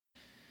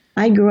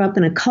I grew up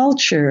in a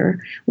culture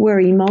where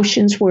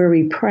emotions were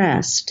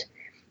repressed.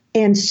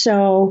 And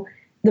so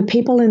the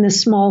people in the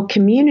small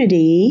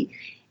community,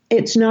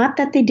 it's not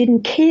that they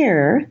didn't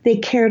care. They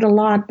cared a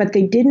lot, but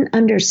they didn't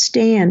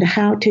understand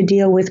how to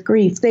deal with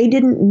grief. They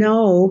didn't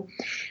know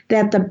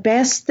that the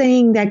best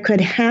thing that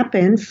could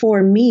happen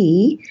for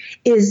me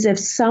is if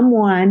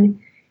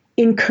someone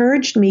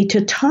encouraged me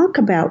to talk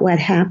about what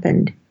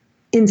happened.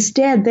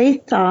 Instead, they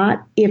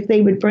thought if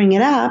they would bring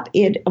it up,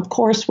 it, of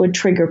course, would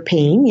trigger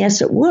pain.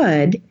 Yes, it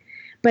would.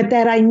 But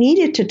that I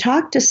needed to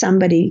talk to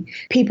somebody.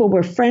 People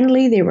were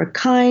friendly, they were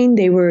kind,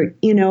 they were,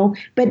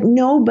 but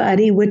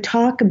nobody would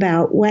talk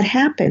about what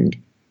happened.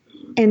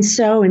 And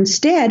so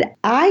instead,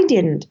 I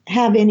didn't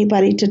have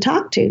anybody to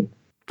talk to.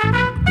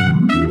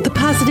 The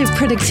Positive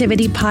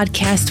Productivity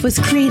Podcast was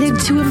created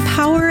to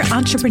empower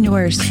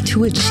entrepreneurs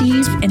to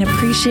achieve and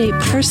appreciate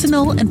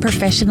personal and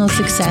professional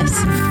success.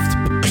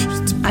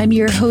 I'm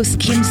your host,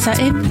 Kim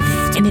Sutton,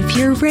 and if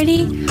you're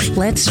ready,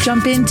 let's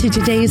jump into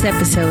today's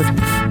episode.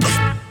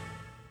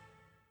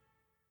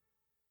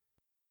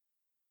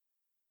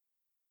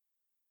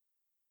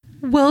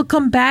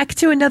 Welcome back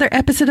to another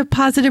episode of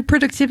Positive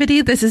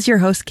Productivity. This is your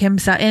host, Kim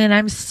Sutton, and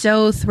I'm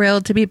so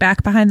thrilled to be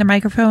back behind the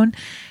microphone.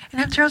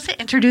 And I'm thrilled to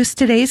introduce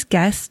today's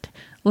guest,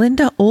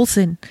 Linda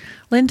Olson.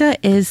 Linda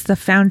is the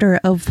founder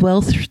of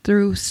Wealth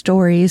Through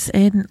Stories.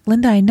 And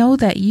Linda, I know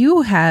that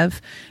you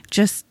have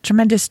just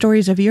tremendous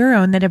stories of your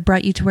own that have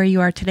brought you to where you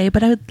are today.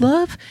 But I would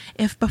love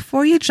if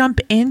before you jump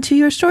into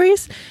your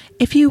stories,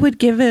 if you would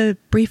give a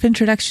brief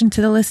introduction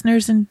to the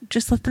listeners and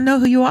just let them know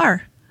who you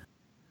are.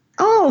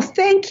 Oh,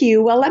 thank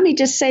you. Well, let me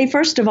just say,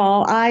 first of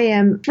all, I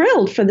am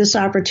thrilled for this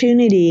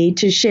opportunity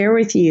to share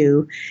with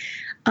you.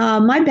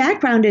 My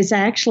background is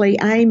actually,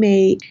 I'm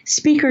a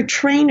speaker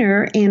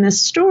trainer and a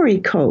story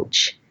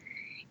coach.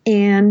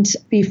 And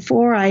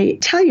before I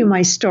tell you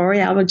my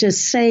story, I will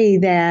just say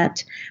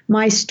that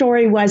my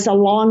story was a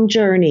long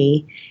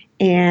journey.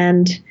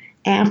 And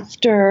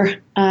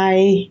after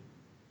I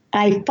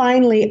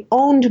finally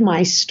owned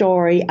my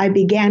story, I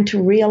began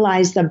to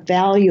realize the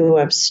value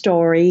of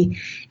story.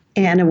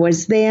 And it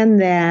was then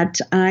that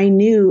I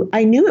knew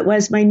it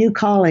was my new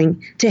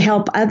calling to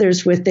help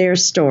others with their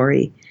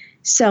story.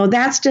 So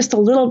that's just a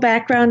little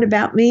background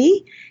about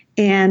me.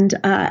 And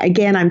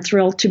again, I'm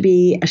thrilled to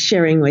be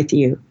sharing with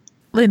you.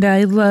 Linda,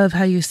 I love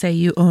how you say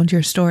you owned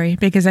your story,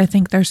 because I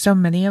think there's so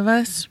many of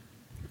us,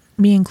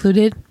 me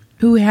included,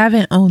 who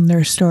haven't owned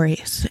their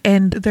stories.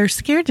 And they're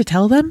scared to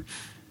tell them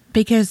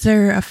because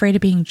they're afraid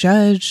of being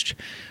judged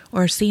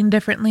or seen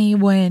differently,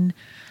 when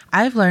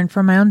I've learned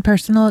from my own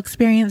personal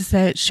experience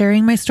that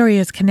sharing my story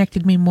has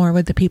connected me more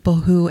with the people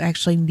who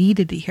actually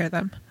needed to hear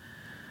them.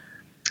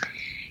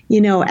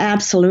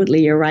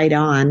 Absolutely, you're right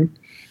on.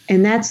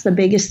 And that's the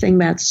biggest thing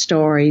about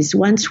stories.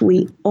 Once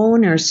we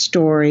own our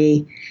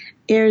story,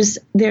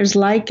 there's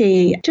like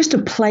just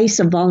a place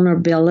of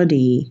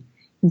vulnerability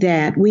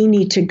that we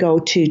need to go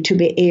to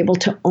be able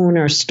to own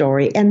our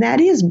story. And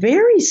that is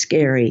very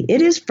scary.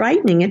 It is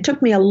frightening. It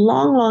took me a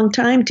long, long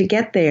time to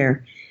get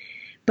there.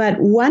 But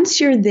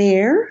once you're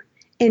there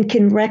and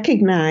can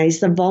recognize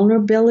the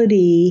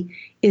vulnerability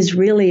is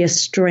really a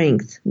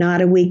strength,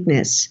 not a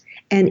weakness.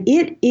 And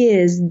it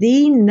is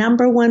the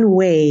number one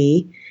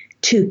way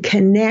to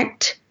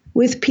connect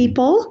with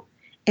people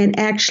and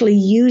actually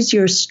use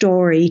your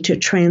story to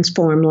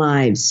transform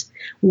lives.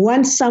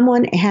 Once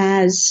someone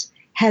has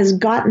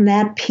gotten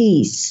that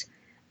piece,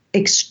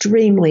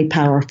 extremely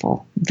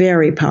powerful,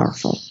 very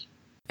powerful.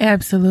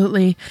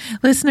 Absolutely.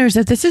 Listeners,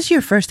 if this is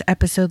your first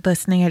episode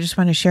listening, I just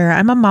want to share,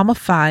 I'm a mom of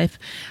 5.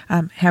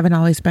 Haven't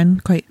always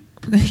been quite,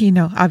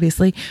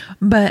 obviously.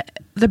 But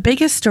the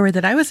biggest story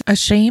that I was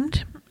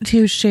ashamed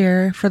to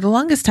share for the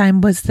longest time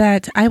was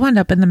that I wound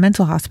up in the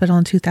mental hospital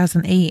in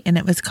 2008, and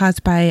it was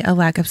caused by a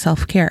lack of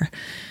self-care.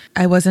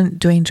 I wasn't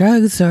doing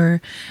drugs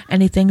or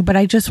anything, but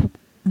I just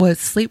was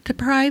sleep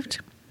deprived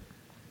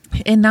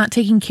and not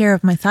taking care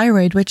of my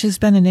thyroid, which has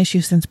been an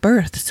issue since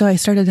birth. So I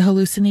started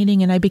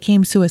hallucinating and I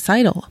became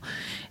suicidal.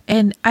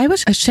 And I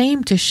was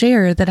ashamed to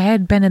share that I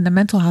had been in the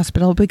mental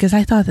hospital because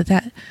I thought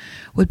that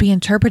would be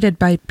interpreted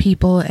by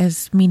people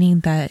as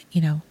meaning that,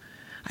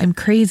 I'm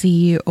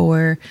crazy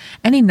or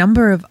any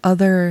number of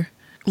other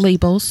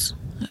labels,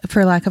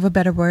 for lack of a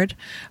better word.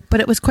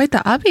 But it was quite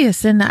the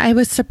obvious. And I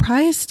was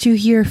surprised to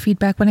hear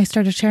feedback when I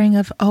started sharing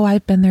of, oh,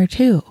 I've been there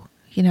too,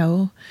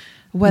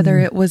 whether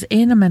it was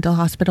in a mental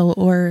hospital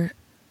or,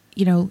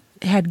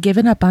 had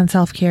given up on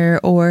self-care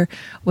or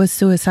was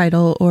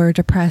suicidal or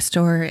depressed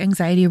or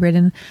anxiety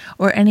ridden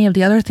or any of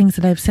the other things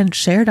that I've since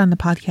shared on the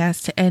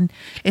podcast. And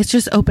it's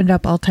just opened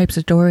up all types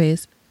of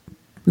doors.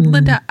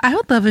 Linda, I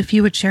would love if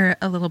you would share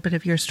a little bit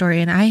of your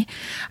story. And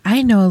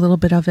I know a little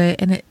bit of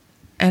it,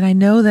 and I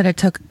know that it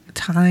took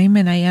time,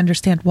 and I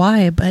understand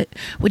why, but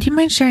would you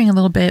mind sharing a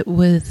little bit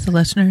with the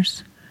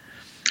listeners?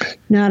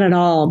 Not at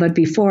all. But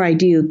before I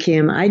do,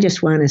 Kim, I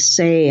just want to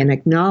say and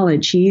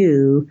acknowledge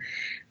you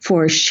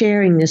for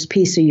sharing this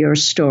piece of your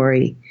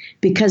story,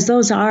 because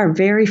those are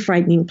very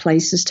frightening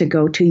places to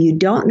go to. You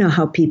don't know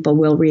how people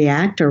will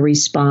react or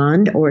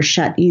respond or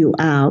shut you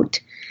out.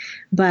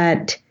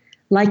 But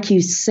like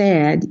you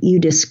said, you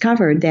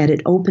discovered that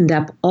it opened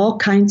up all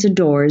kinds of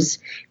doors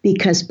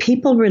because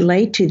people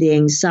relate to the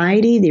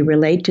anxiety, they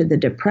relate to the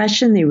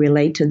depression, they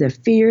relate to the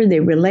fear,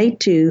 they relate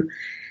to,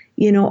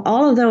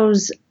 all of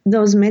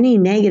those many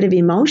negative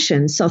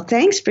emotions. So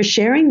thanks for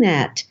sharing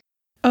that.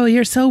 Oh,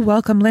 you're so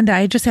welcome, Linda.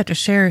 I just have to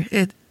share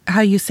it,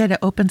 how you said it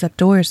opens up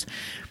doors.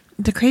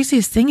 The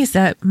craziest thing is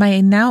that my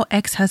now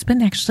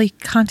ex-husband actually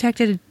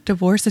contacted a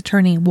divorce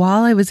attorney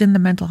while I was in the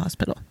mental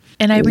hospital.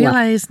 And I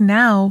realized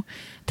now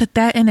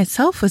that in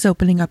itself was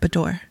opening up a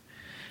door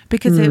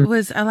because it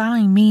was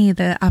allowing me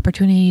the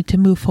opportunity to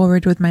move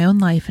forward with my own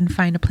life and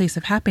find a place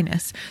of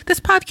happiness. This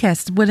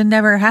podcast would have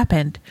never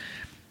happened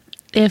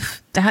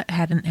if that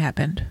hadn't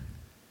happened.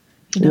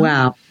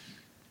 Wow.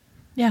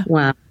 Yeah.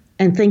 Wow.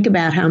 And think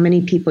about how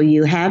many people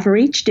you have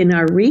reached and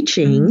are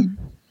reaching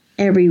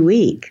every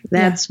week.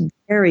 That's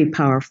very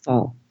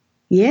powerful.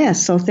 Yeah.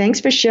 So thanks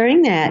for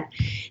sharing that.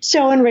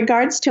 So in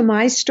regards to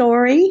my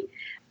story,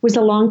 was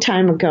a long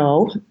time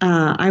ago.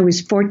 I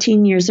was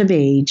 14 years of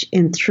age,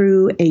 and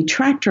through a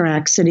tractor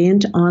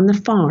accident on the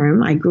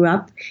farm, I grew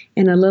up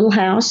in a little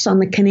house on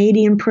the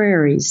Canadian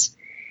prairies.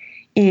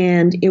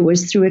 And it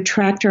was through a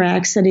tractor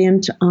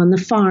accident on the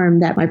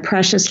farm that my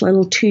precious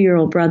little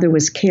 2-year-old brother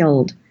was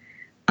killed.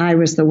 I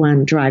was the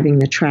one driving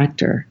the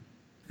tractor.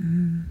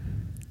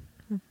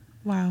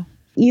 Wow.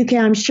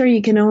 I'm sure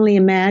you can only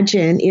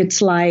imagine.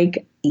 It's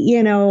like,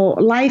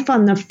 life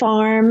on the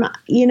farm,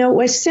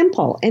 was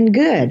simple and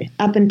good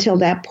up until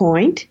that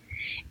point.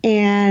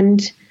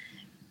 And,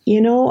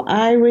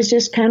 I was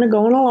just kind of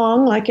going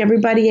along like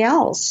everybody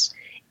else.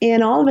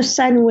 And all of a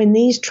sudden, when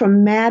these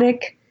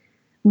traumatic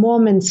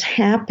moments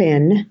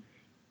happen,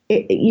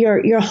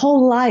 your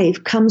whole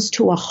life comes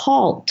to a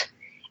halt.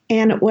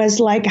 And it was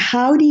like,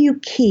 how do you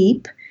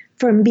keep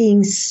from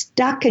being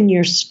stuck in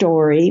your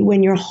story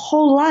when your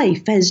whole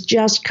life has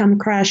just come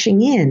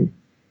crashing in?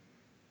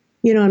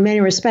 In many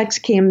respects,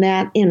 Kim,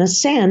 that in a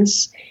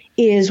sense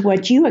is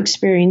what you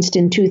experienced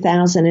in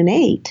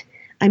 2008.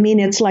 I mean,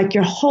 it's like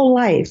your whole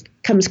life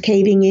comes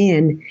caving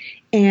in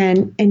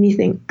and you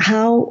think,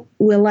 how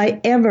will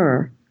I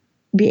ever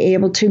be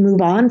able to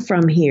move on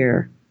from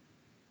here?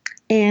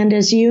 And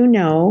as you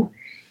know,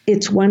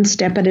 it's one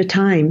step at a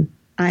time.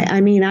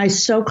 I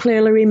so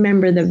clearly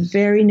remember the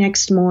very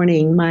next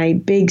morning, my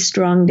big,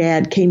 strong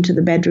dad came to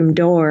the bedroom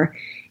door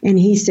and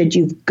he said,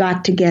 "You've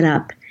got to get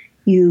up.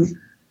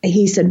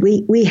 He said,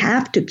 we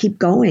have to keep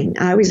going."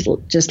 I was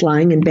just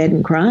lying in bed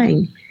and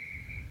crying.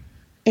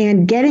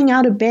 And getting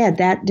out of bed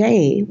that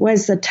day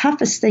was the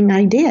toughest thing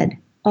I did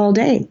all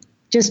day,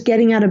 just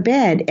getting out of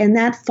bed. And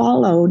that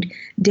followed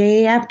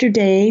day after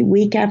day,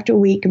 week after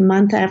week,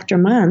 month after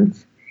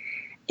month.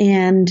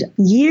 And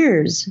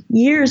years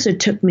it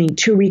took me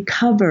to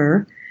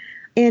recover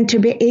and to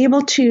be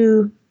able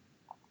to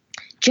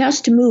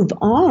just move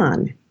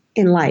on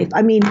in life.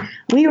 I mean,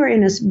 we were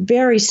in a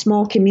very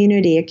small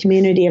community, a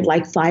community of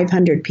like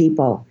 500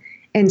 people.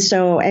 And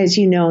so, as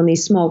you know, in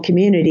these small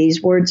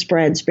communities, word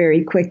spreads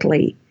very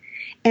quickly.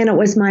 And it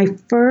was my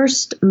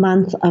first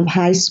month of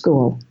high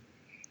school.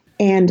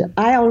 And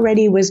I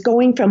already was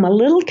going from a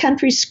little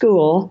country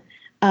school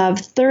of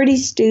 30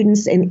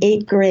 students in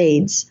 8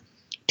 grades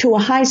to a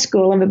high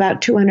school of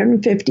about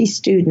 250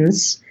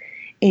 students.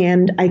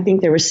 And I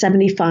think there were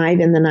 75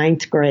 in the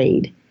 9th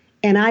grade.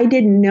 And I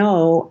didn't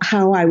know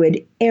how I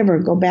would ever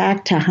go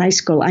back to high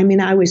school. I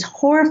mean, I was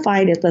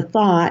horrified at the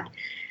thought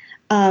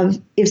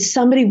of if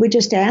somebody would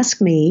just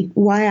ask me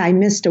why I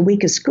missed a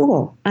week of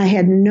school. I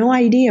had no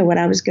idea what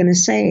I was going to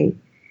say.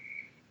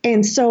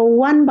 And so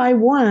one by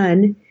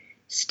one,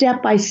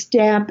 step by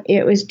step,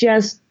 it was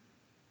just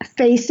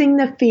facing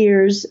the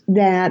fears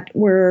that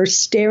were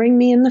staring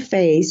me in the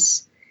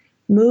face,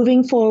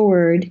 moving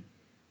forward.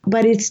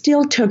 But it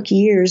still took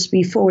years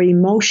before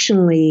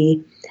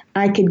emotionally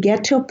I could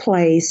get to a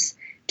place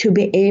to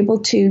be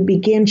able to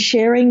begin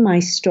sharing my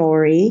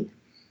story.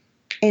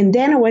 And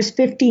then it was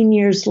 15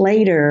 years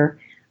later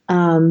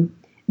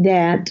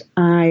that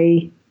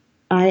I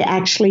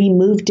actually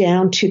moved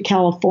down to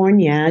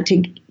California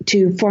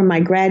for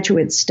my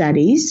graduate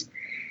studies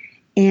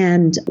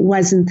and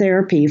was in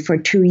therapy for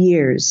 2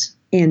 years.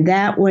 And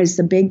that was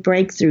the big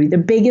breakthrough, the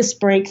biggest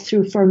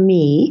breakthrough for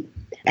me.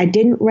 I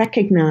didn't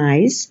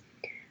recognize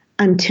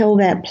until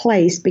that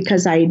place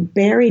because I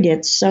buried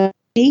it so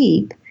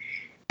deep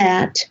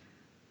that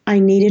I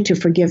needed to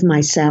forgive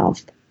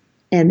myself.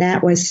 And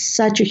that was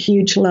such a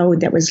huge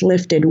load that was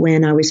lifted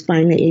when I was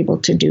finally able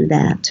to do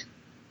that.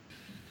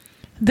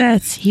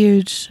 That's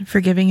huge,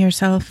 forgiving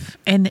yourself.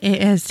 And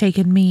it has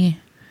taken me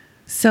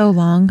so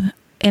long.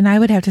 And I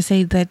would have to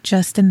say that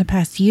just in the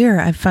past year,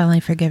 I've finally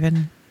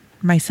forgiven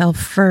myself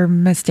for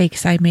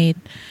mistakes I made,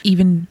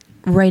 even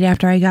right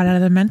after I got out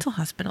of the mental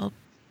hospital.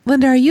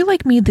 Linda, are you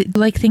like me that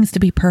like things to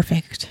be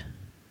perfect?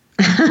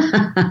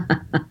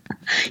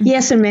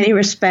 Yes, in many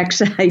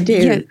respects, I do.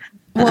 Yeah.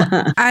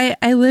 Well,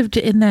 I lived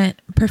in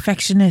that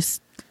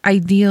perfectionist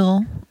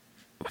ideal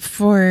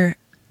for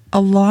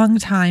a long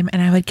time,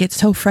 and I would get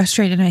so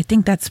frustrated. And I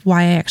think that's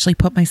why I actually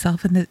put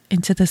myself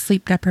into the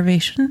sleep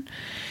deprivation.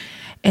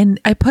 And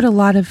I put a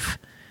lot of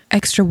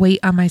extra weight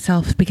on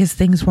myself because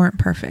things weren't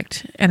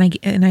perfect,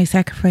 and I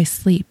sacrificed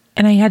sleep,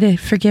 and I had to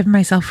forgive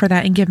myself for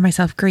that and give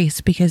myself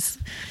grace because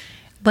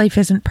life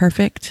isn't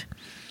perfect.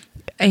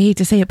 I hate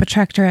to say it, but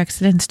tractor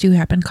accidents do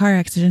happen, car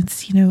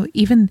accidents,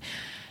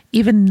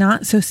 even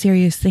not so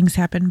serious things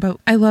happen. But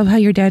I love how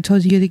your dad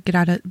told you to get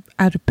out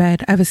of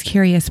bed. I was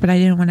curious, but I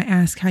didn't want to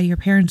ask how your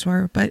parents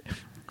were, but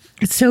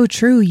it's so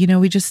true.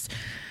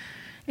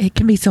 It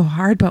can be so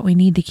hard, but we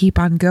need to keep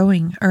on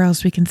going or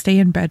else we can stay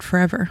in bed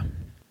forever.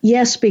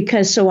 Yes,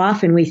 because so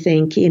often we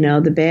think,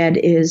 the bed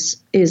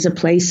is a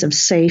place of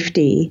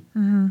safety.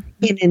 Mm-hmm.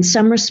 And in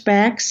some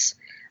respects,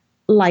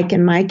 like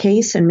in my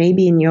case, and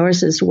maybe in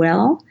yours as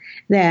well,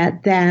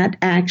 that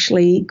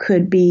actually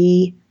could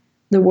be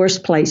the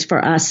worst place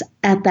for us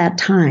at that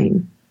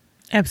time.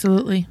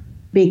 Absolutely.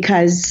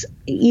 Because,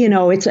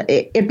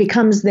 it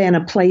becomes then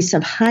a place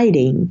of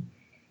hiding.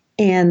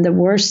 And the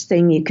worst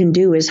thing you can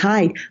do is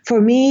hide. For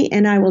me,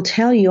 and I will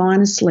tell you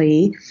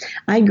honestly,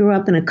 I grew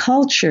up in a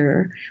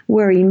culture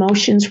where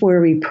emotions were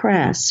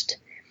repressed.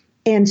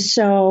 And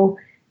so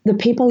the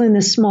people in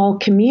the small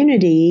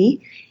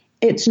community,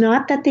 it's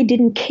not that they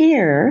didn't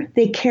care.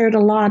 They cared a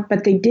lot,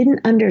 but they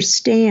didn't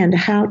understand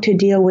how to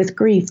deal with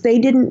grief. They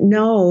didn't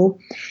know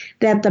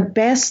that the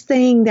best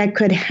thing that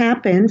could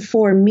happen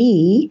for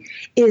me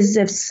is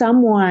if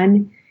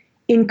someone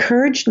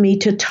encouraged me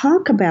to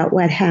talk about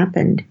what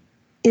happened.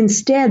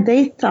 Instead,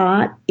 they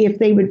thought if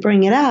they would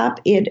bring it up,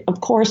 it, of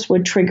course,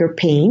 would trigger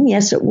pain.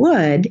 Yes, it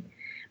would.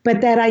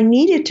 But that I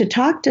needed to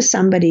talk to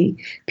somebody.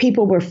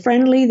 People were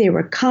friendly. They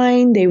were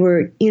kind. They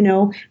were,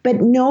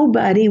 but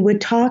nobody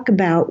would talk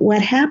about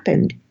what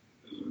happened.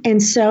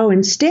 And so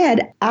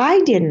instead,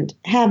 I didn't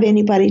have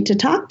anybody to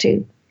talk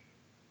to.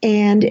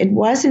 And it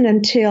wasn't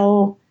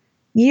until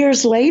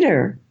years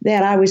later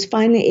that I was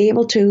finally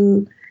able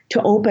to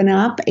open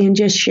up and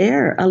just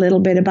share a little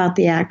bit about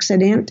the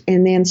accident.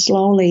 And then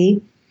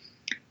slowly,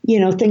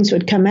 things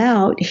would come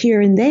out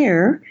here and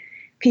there,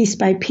 piece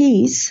by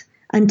piece,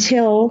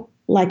 until,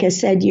 like I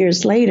said,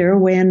 years later,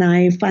 when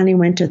I finally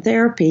went to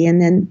therapy,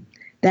 and then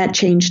that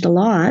changed a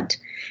lot.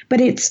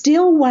 But it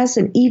still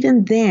wasn't,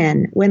 even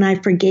then, when I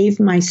forgave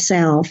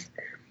myself,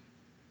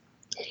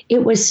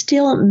 it was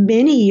still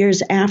many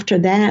years after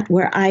that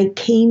where I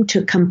came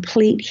to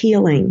complete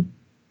healing.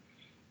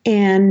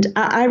 And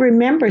I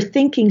remember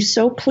thinking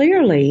so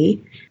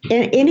clearly,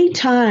 any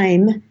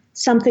time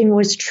something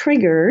was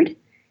triggered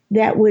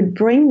that would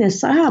bring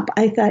this up,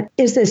 I thought,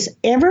 is this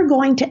ever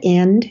going to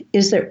end?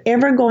 Is there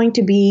ever going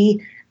to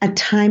be a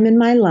time in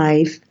my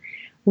life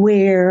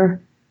where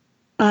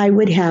I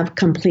would have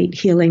complete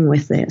healing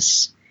with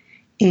this?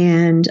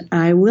 And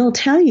I will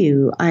tell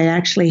you, I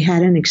actually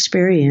had an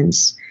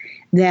experience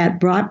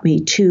that brought me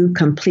to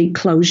complete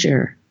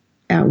closure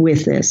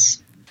with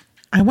this.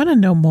 I want to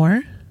know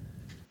more.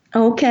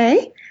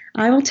 Okay,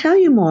 I will tell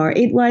you more.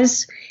 It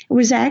was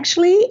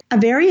actually a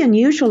very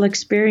unusual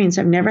experience.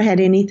 I've never had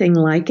anything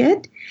like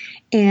it.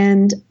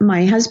 And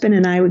my husband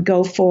and I would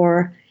go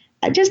for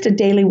just a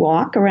daily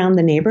walk around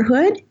the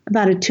neighborhood,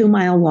 about a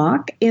 2-mile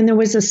walk. And there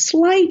was a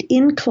slight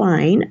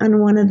incline on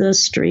one of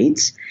those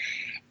streets.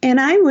 And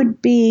I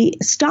would be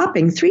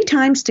stopping 3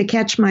 times to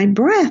catch my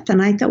breath.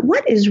 And I thought,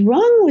 what is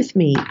wrong with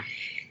me?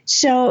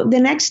 So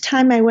the next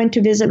time I went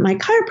to visit my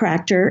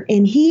chiropractor,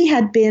 and he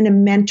had been a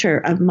mentor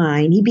of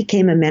mine. He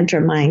became a mentor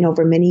of mine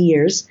over many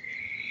years.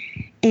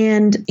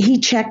 And he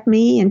checked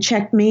me, and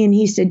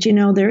he said,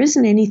 there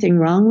isn't anything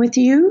wrong with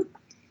you,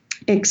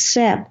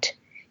 except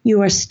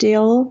you are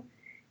still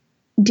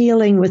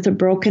dealing with a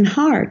broken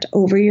heart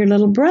over your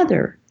little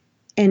brother.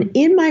 And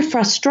in my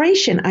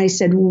frustration, I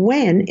said,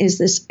 when is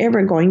this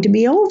ever going to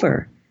be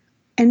over?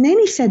 And then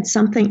he said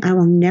something I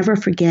will never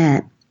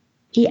forget.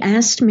 He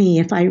asked me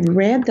if I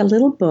read the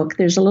little book.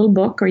 There's a little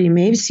book, or you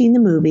may have seen the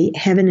movie,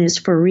 Heaven is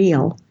for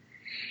Real.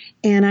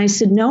 And I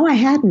said, no, I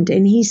hadn't.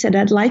 And he said,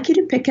 I'd like you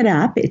to pick it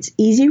up. It's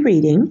easy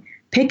reading.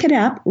 Pick it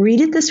up,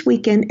 read it this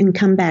weekend, and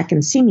come back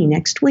and see me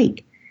next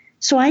week.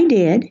 So I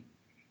did.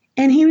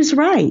 And he was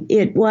right.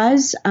 It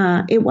was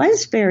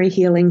very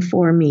healing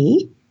for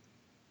me.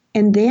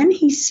 And then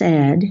he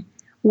said,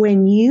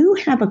 when you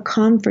have a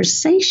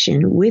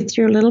conversation with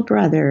your little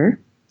brother,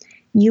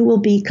 you will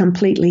be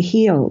completely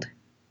healed.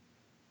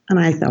 And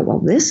I thought, well,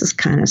 this is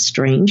kind of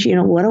strange.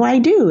 What do I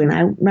do? And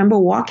I remember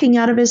walking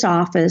out of his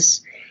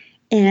office,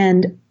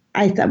 and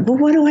I thought, well,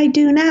 what do I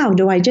do now?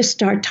 Do I just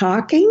start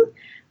talking?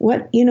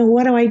 What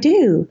do I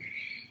do?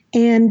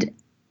 And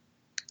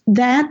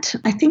that,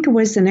 I think it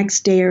was the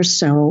next day or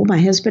so, my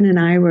husband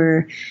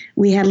and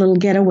we had a little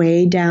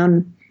getaway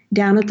down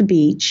at the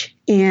beach.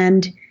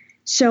 And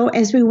so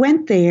as we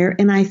went there,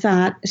 and I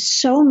thought,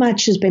 so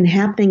much has been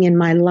happening in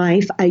my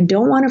life. I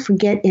don't want to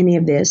forget any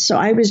of this. So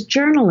I was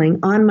journaling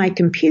on my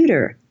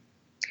computer.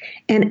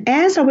 And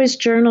as I was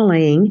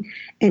journaling,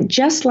 and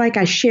just like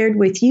I shared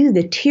with you,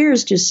 the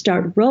tears just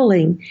start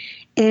rolling.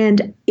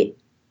 And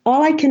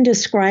all I can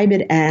describe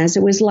it as,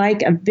 it was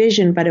like a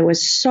vision, but it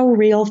was so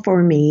real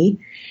for me.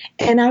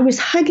 And I was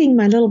hugging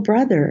my little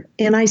brother.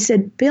 And I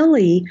said,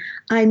 Billy,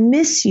 I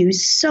miss you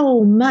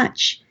so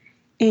much.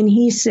 And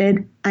he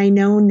said, I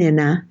know,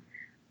 Nina,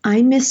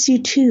 I miss you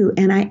too.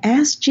 And I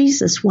asked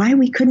Jesus why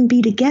we couldn't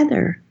be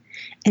together.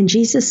 And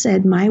Jesus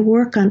said, my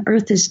work on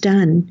earth is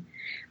done,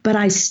 but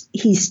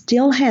he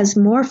still has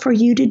more for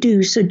you to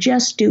do. So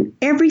just do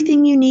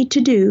everything you need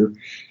to do,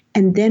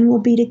 and then we'll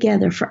be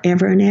together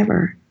forever and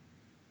ever.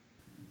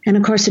 And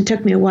of course, it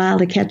took me a while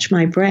to catch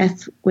my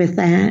breath with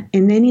that.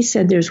 And then he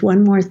said, there's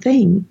one more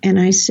thing. And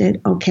I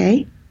said,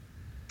 okay.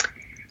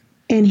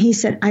 And he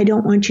said, I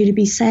don't want you to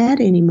be sad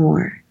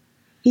anymore.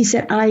 He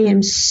said, I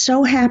am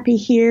so happy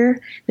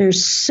here.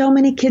 There's so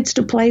many kids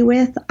to play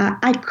with.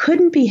 I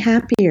couldn't be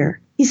happier.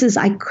 He says,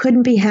 I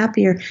couldn't be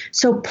happier.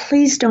 So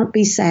please don't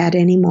be sad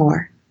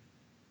anymore.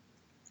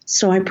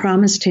 So I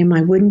promised him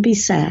I wouldn't be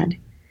sad.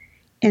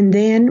 And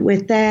then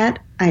with that,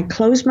 I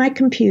closed my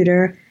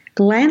computer,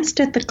 glanced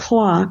at the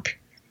clock.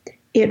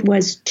 It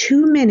was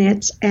 2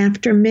 minutes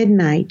after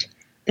midnight.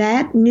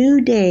 That new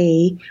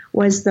day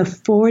was the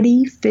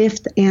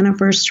 45th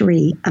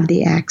anniversary of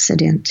the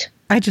accident.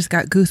 I just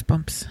got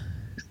goosebumps.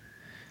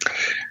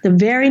 The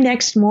very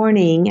next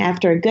morning,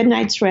 after a good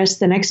night's rest,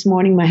 the next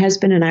morning, my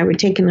husband and I were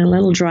taking a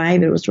little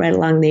drive. It was right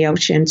along the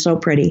ocean, so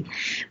pretty.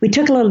 We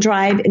took a little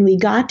drive, and we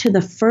got to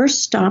the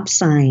first stop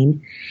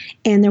sign,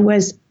 and there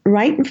was,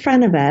 right in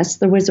front of us,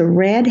 there was a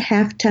red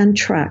half-ton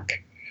truck.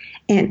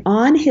 And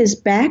on his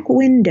back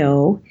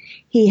window,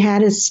 he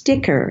had a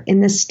sticker,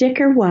 and the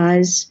sticker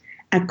was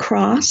a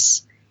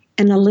cross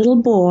and a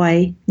little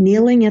boy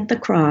kneeling at the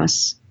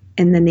cross,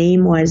 and the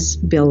name was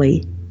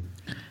Billy.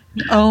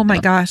 Oh my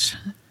gosh.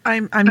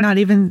 I'm not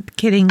even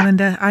kidding,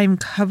 Linda. I'm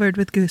covered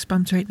with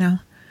goosebumps right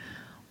now.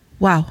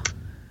 Wow.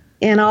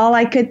 And all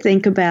I could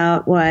think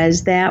about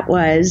was that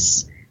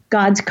was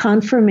God's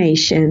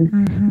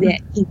confirmation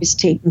that he was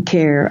taking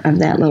care of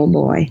that little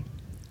boy.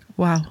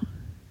 Wow.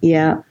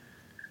 Yeah.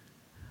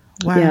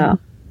 Wow. Yeah.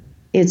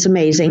 It's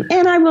amazing.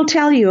 And I will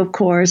tell you, of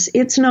course,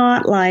 it's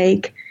not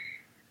like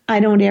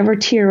I don't ever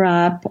tear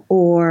up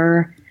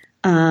or,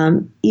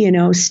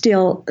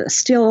 still,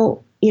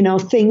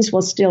 things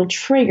will still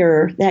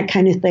trigger that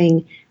kind of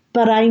thing.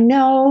 But I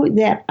know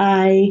that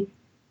I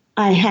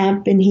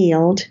have been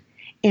healed,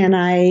 and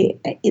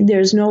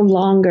there's no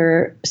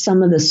longer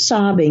some of the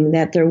sobbing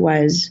that there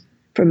was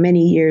for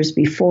many years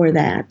before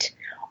that.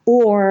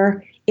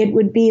 Or it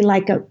would be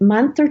like a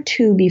month or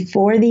two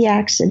before the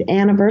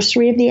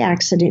anniversary of the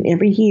accident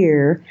every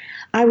year,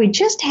 I would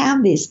just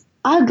have these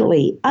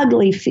ugly,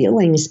 ugly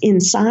feelings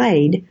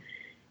inside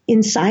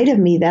of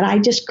me that I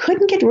just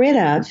couldn't get rid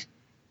of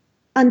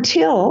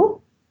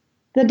until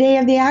the day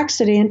of the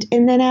accident.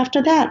 And then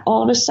after that,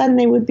 all of a sudden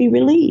they would be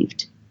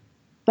relieved.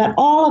 But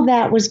all of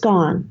that was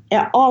gone.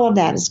 All of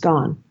that is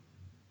gone.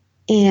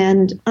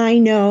 And I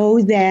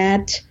know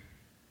that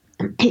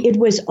it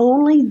was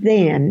only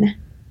then,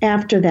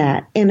 after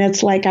that, and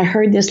it's like I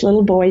heard this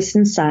little voice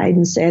inside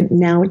and said,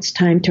 now it's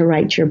time to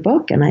write your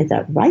book. And I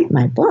thought, write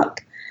my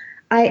book?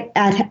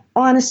 I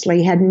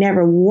honestly had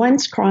never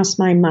once crossed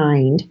my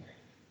mind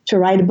to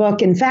write a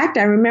book. In fact,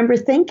 I remember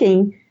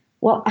thinking,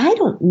 well, I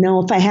don't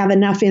know if I have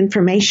enough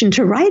information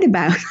to write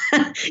about.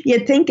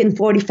 You'd think in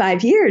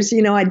 45 years,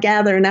 I'd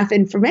gather enough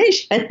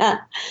information.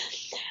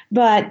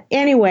 But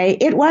anyway,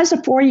 it was a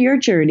 4-year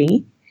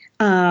journey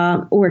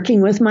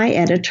working with my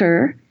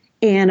editor.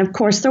 And of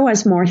course, there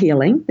was more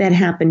healing that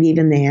happened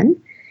even then.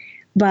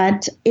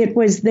 But it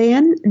was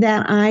then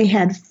that I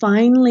had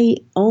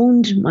finally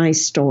owned my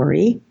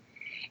story.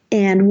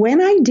 And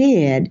when I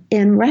did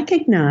and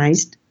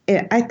recognized,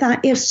 I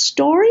thought, if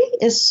story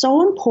is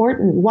so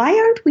important, why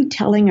aren't we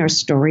telling our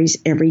stories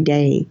every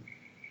day?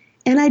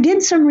 And I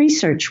did some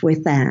research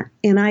with that,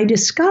 and I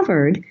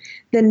discovered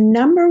the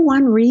number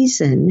one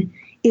reason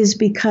is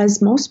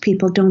because most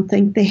people don't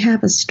think they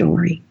have a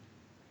story.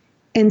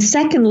 And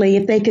secondly,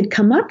 if they could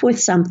come up with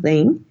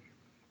something,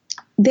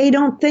 they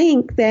don't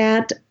think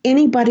that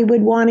anybody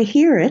would want to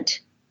hear it.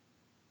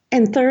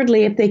 And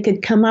thirdly, if they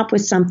could come up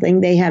with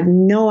something, they have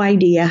no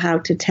idea how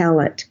to tell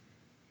it.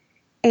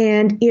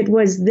 And it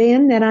was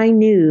then that I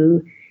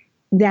knew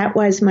that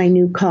was my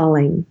new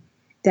calling,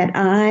 that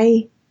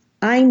I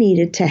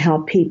needed to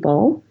help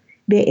people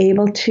be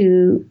able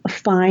to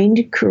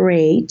find,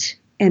 create,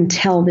 and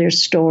tell their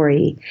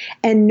story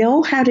and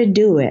know how to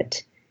do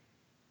it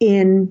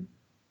in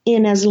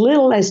as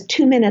little as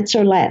 2 minutes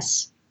or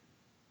less.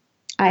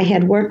 I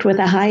had worked with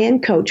a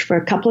high-end coach for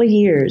a couple of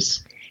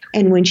years,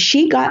 and when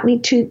she brought me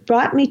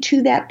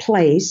to that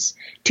place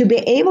to be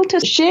able to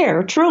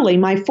share truly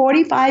my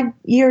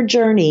 45-year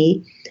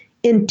journey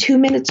in 2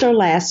 minutes or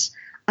less,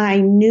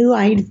 I knew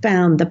I'd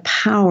found the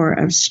power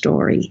of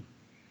story.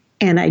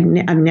 And I've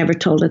never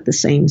told it the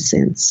same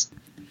since.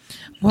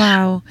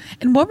 Wow.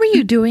 And what were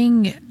you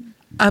doing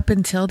up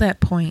until that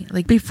point?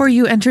 Like before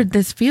you entered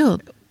this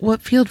field,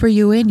 what field were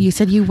you in? You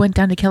said you went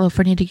down to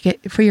California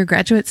for your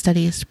graduate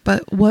studies,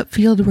 but what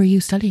field were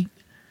you studying?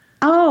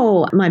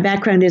 Oh, my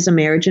background is a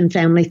marriage and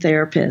family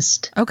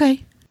therapist.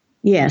 Okay.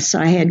 Yes,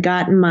 I had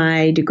gotten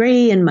my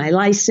degree and my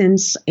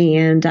license,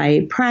 and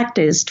I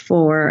practiced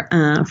for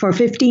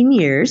 15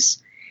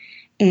 years.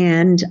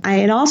 And I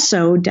had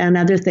also done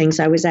other things.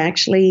 I was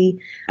actually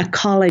a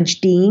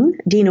college dean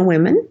of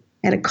women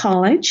at a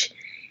college.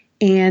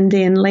 And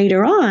then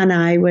later on,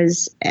 I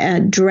was a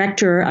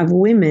director of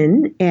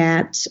women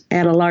at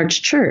a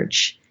large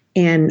church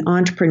and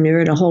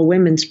entrepreneur at a whole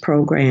women's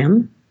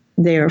program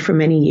there for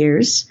many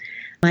years.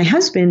 My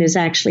husband is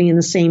actually in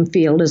the same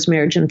field as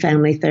marriage and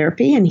family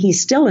therapy, and he's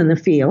still in the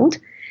field.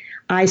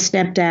 I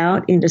stepped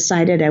out and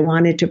decided I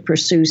wanted to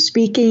pursue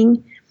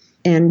speaking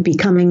and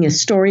becoming a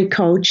story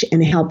coach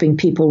and helping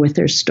people with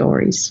their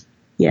stories.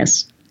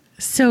 Yes.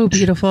 So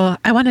beautiful.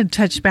 I want to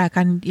touch back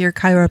on your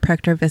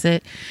chiropractor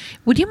visit.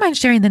 Would you mind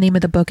sharing the name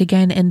of the book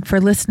again? And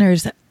for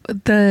listeners,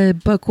 the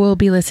book will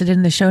be listed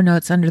in the show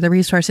notes under the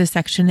resources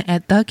section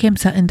at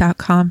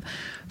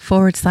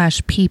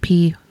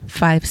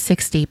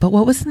thekimsutton.com/pp560. But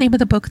what was the name of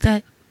the book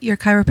that your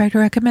chiropractor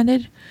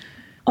recommended?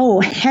 Oh,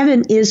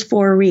 Heaven is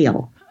for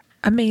Real.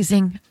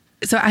 Amazing.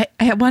 So I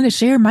want to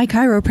share my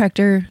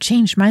chiropractor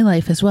changed my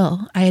life as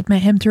well. I had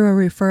met him through a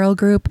referral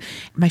group.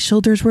 My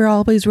shoulders were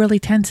always really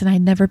tense and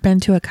I'd never been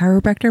to a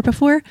chiropractor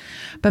before.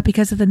 But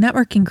because of the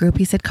networking group,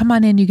 he said, come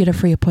on in, you get a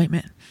free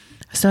appointment.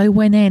 So I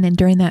went in, and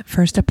during that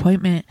first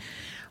appointment,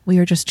 we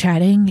were just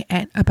chatting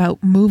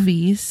about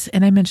movies.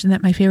 And I mentioned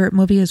that my favorite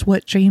movie is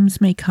What Dreams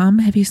May Come.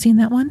 Have you seen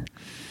that one?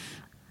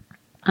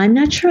 I'm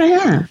not sure I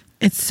have.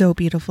 It's so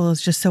beautiful.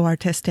 It's just so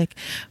artistic.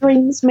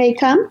 Dreams May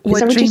Come?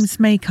 What Dreams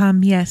May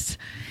Come, yes.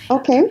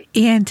 Okay.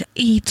 And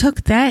he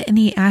took that and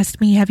he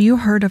asked me, have you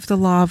heard of the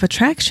law of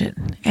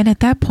attraction? And at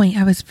that point,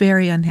 I was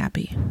very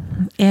unhappy.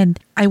 And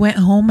I went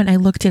home and I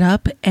looked it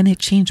up, and it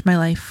changed my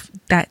life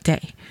that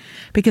day.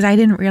 Because I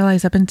didn't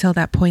realize up until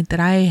that point that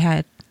I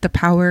had the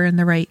power and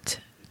the right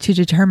to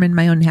determine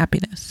my own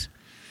happiness.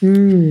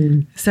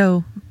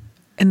 So,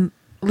 and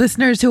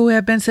listeners who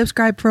have been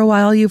subscribed for a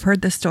while, you've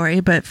heard this story,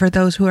 but for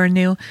those who are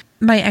new,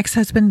 my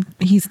ex-husband,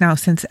 he's now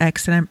since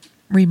ex and I'm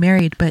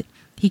remarried, but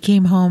he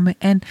came home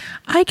and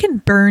I can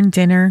burn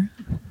dinner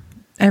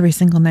every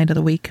single night of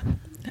the week.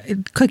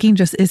 Cooking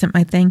just isn't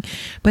my thing,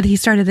 but he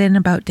started in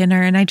about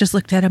dinner and I just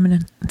looked at him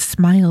and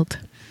smiled.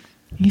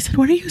 He said,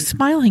 what are you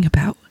smiling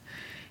about?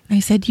 And I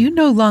said, you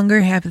no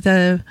longer have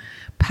the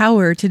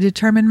power to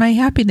determine my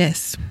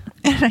happiness.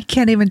 And I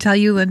can't even tell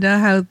you, Linda,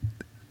 how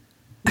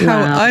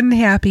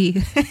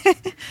unhappy,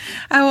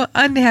 how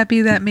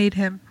unhappy that made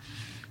him.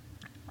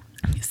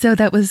 So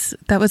that was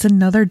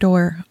another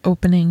door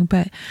opening,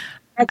 but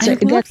that's a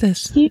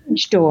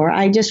huge door.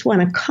 I just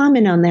want to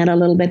comment on that a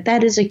little bit.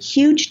 That is a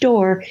huge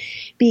door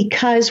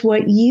because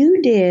what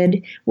you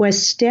did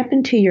was step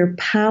into your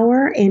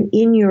power and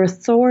in your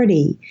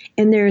authority.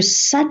 And there's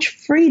such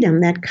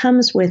freedom that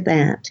comes with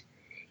that.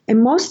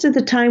 And most of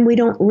the time we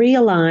don't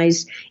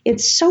realize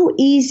it's so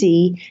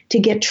easy to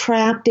get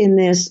trapped in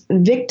this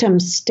victim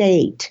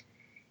state.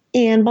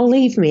 And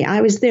believe me,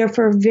 I was there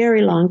for a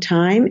very long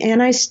time,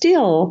 and I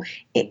still,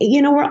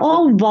 we're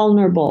all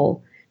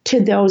vulnerable to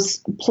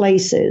those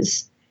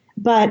places.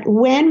 But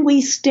when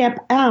we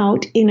step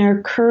out in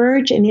our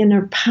courage and in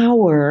our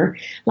power,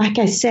 like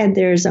I said,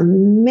 there's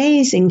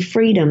amazing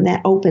freedom that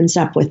opens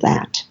up with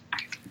that.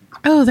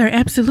 Oh, there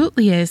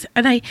absolutely is.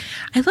 And I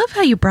love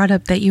how you brought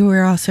up that you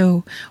were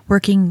also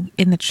working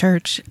in the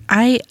church.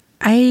 I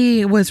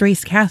was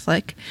raised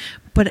Catholic,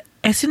 but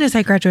as soon as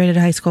I graduated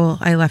high school,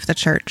 I left the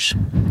church.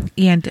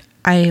 And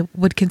I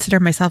would consider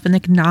myself an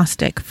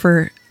agnostic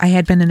I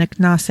had been an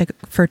agnostic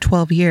for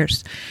 12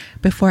 years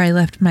before I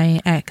left my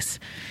ex.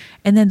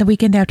 And then the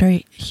weekend after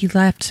he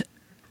left,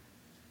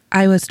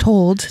 I was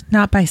told,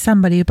 not by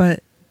somebody,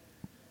 but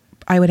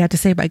I would have to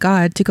say by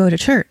God, to go to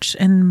church.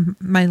 And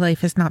my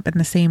life has not been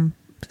the same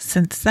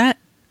since that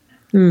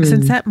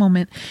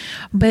moment.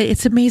 But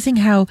it's amazing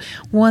how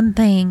one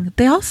thing,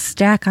 they all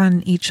stack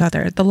on each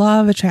other, the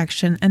law of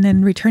attraction and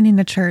then returning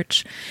to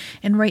church.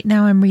 And right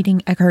now I'm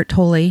reading Eckhart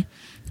Tolle,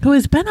 who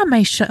has been on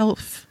my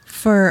shelf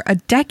for a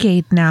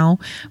decade now.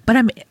 But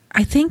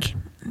I think,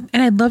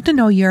 and I'd love to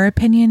know your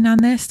opinion on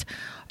this,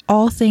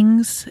 all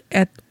things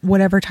at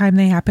whatever time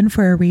they happen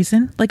for a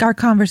reason, like our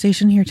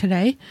conversation here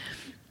today.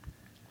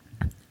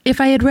 If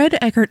I had read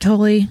Eckhart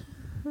Tolle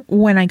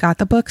when I got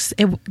the books,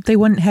 they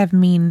wouldn't have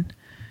meant,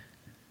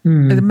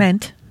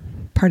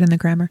 pardon the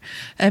grammar,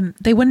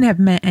 they wouldn't have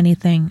meant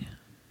anything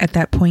at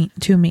that point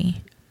to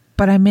me.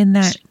 But I'm in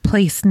that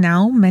place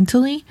now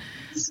mentally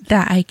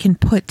that I can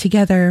put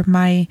together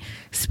my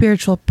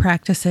spiritual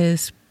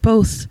practices,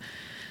 both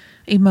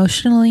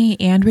emotionally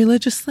and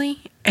religiously,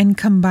 and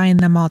combine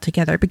them all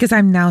together. Because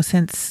I'm now,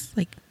 since,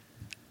 like,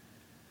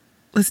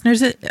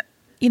 listeners,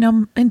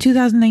 in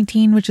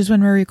 2019, which is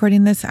when we're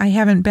recording this, I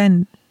haven't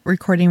been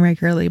recording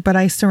regularly, but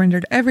I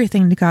surrendered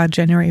everything to God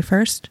January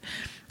 1st,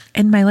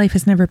 and my life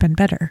has never been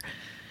better.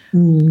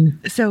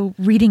 So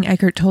reading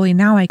Eckhart Tolle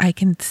now, I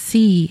can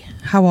see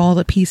how all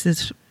the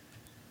pieces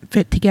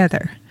fit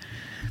together.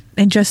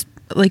 And just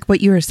like what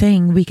you were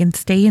saying, we can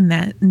stay in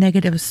that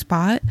negative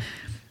spot.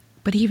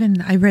 But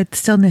even I read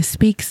Stillness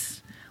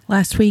Speaks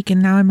last week, and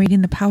now I'm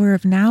reading The Power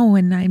of Now,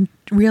 and I'm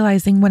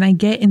realizing when I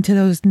get into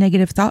those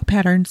negative thought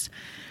patterns,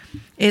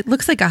 it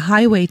looks like a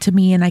highway to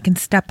me, and I can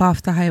step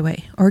off the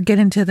highway or get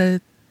into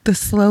the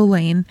slow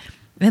lane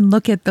and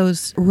look at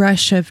those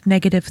rush of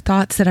negative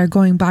thoughts that are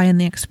going by in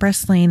the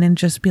express lane and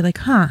just be like,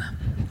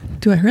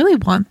 do I really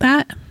want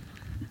that?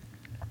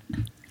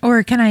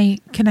 Or can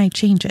I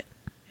change it?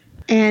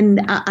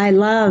 And I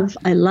love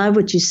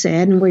what you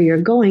said and where you're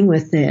going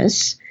with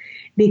this,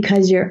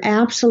 because you're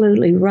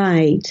absolutely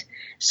right.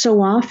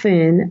 So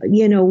often,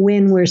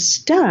 when we're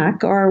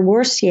stuck, or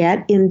worse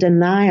yet, in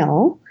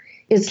denial,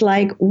 it's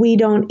like we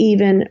don't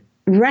even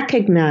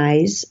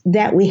recognize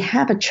that we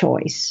have a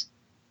choice.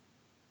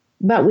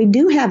 But we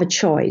do have a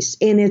choice.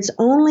 And it's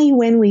only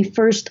when we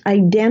first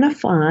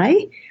identify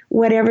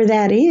whatever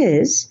that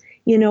is,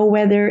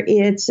 whether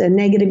it's a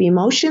negative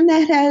emotion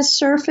that has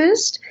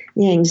surfaced,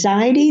 the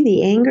anxiety,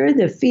 the anger,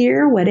 the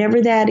fear,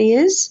 whatever that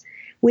is,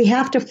 we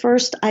have to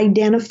first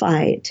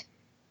identify it.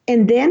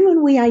 And then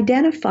when we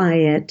identify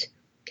it,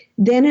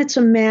 then it's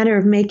a matter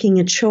of making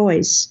a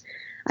choice.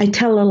 I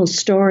tell a little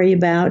story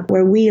about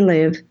where we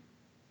live,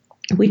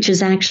 which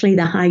is actually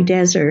the high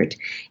desert.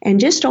 And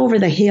just over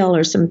the hill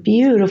are some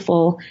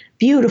beautiful,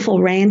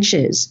 beautiful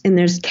ranches. And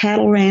there's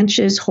cattle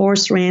ranches,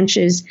 horse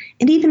ranches,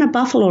 and even a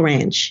buffalo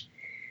ranch.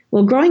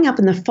 Well, growing up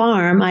in the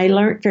farm, I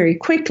learned very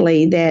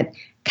quickly that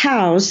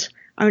cows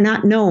are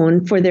not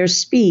known for their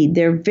speed.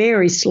 They're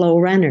very slow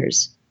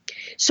runners.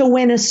 So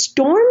when a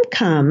storm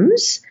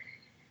comes,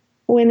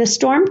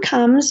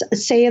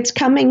 say it's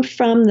coming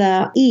from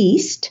the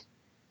east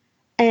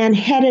and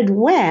headed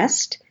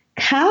west,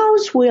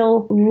 cows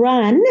will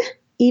run,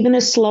 even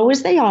as slow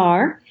as they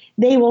are.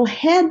 They will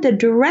head the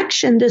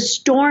direction the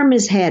storm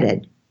is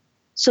headed.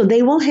 So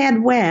they will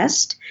head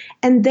west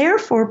and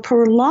therefore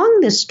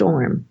prolong the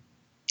storm.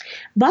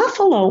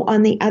 Buffalo,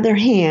 on the other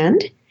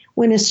hand,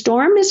 when a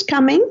storm is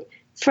coming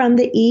from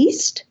the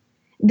east,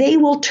 they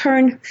will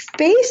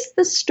face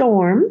the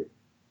storm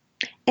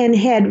and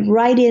head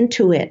right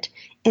into it,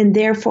 and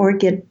therefore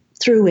get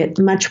through it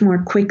much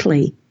more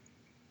quickly.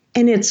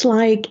 And it's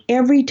like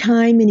every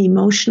time an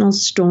emotional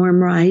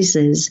storm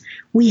rises,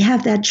 we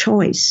have that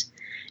choice.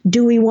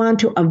 Do we want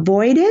to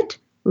avoid it,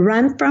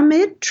 run from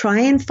it,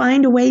 try and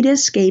find a way to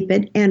escape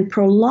it and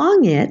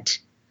prolong it?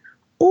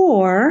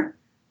 Or,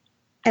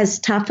 as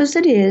tough as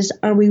it is,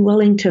 are we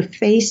willing to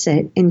face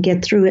it and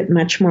get through it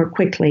much more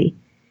quickly?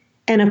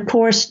 And of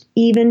course,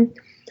 even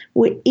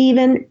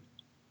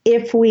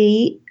if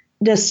we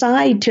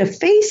decide to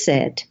face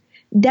it,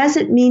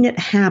 doesn't mean it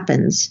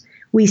happens.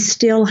 We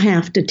still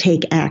have to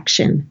take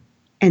action.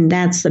 And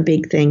that's the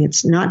big thing.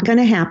 It's not going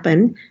to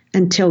happen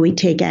until we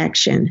take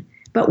action.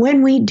 But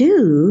when we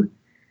do,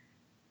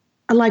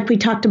 like we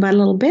talked about a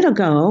little bit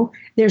ago,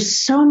 there's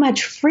so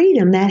much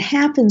freedom that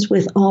happens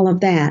with all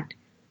of that,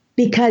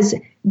 because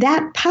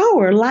that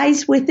power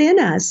lies within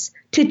us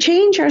to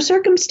change our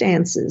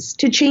circumstances,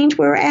 to change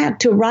where we're at,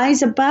 to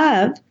rise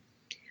above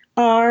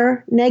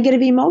our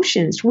negative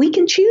emotions. We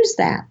can choose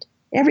that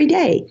every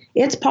day.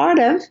 It's part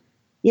of,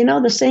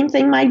 the same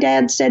thing my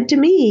dad said to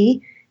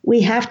me,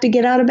 we have to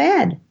get out of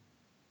bed.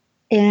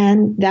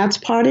 And that's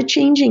part of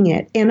changing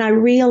it. And I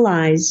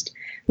realized,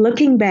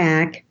 looking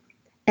back,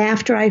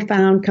 after I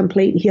found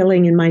complete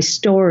healing in my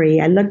story,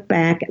 I looked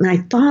back and I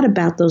thought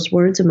about those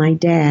words of my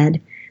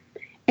dad.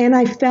 And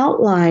I felt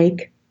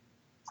like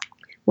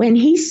when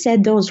he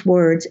said those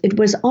words, it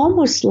was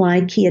almost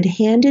like he had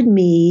handed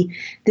me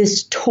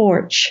this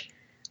torch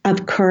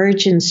of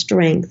courage and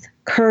strength,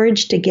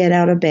 courage to get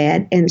out of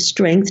bed and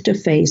strength to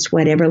face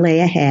whatever lay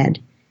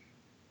ahead.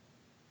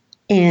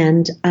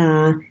 And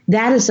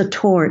that is a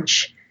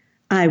torch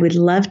I would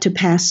love to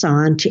pass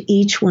on to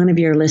each one of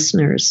your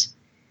listeners,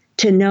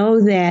 to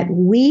know that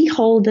we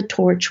hold the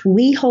torch,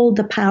 we hold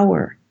the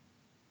power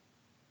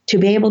to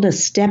be able to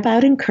step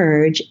out in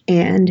courage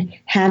and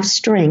have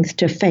strength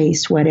to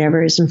face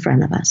whatever is in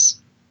front of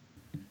us.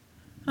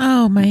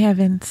 Oh, my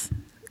heavens.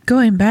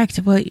 Going back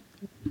to what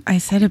I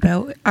said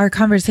about our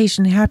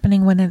conversation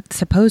happening when it's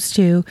supposed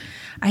to,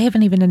 I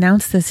haven't even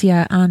announced this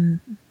yet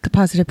on the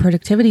Positive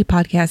Productivity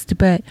Podcast,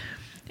 but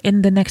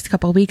in the next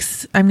couple of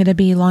weeks, I'm going to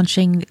be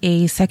launching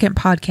a second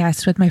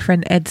podcast with my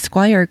friend Ed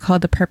Squire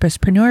called the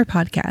Purposepreneur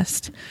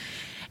Podcast.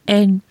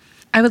 And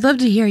I would love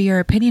to hear your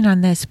opinion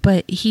on this,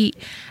 but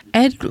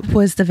Ed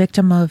was the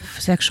victim of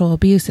sexual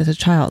abuse as a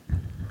child.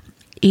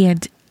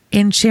 And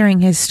in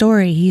sharing his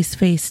story, he's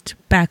faced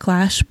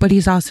backlash, but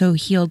he's also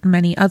healed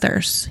many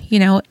others,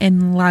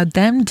 and allowed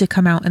them to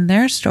come out in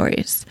their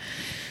stories.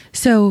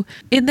 So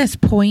in this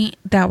point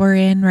that we're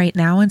in right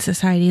now in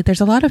society,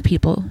 there's a lot of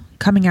people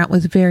coming out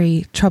with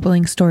very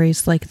troubling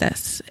stories like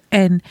this.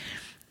 And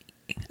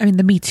I mean,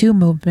 the Me Too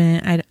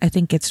movement, I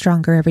think gets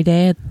stronger every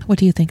day. What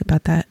do you think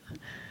about that?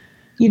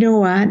 You know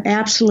what?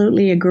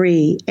 Absolutely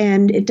agree.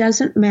 And it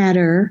doesn't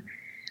matter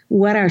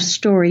what our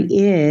story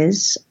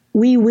is.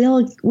 We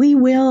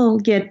will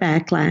get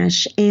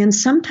backlash. And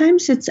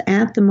sometimes it's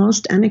at the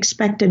most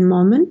unexpected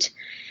moment.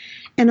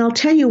 And I'll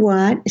tell you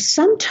what,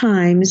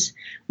 sometimes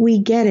we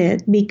get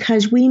it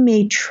because we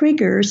may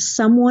trigger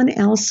someone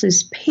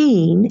else's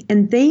pain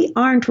and they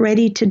aren't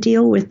ready to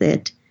deal with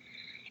it.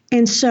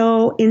 And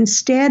so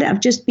instead of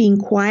just being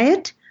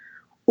quiet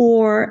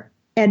or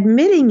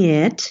admitting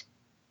it,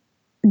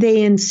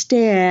 they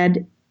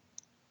instead,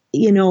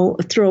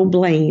 throw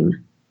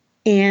blame.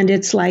 And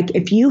it's like,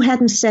 if you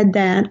hadn't said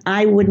that,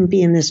 I wouldn't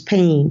be in this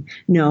pain.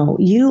 No,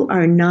 you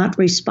are not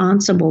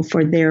responsible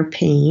for their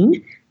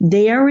pain.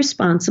 They are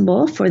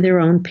responsible for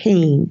their own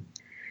pain.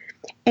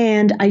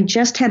 And I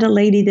just had a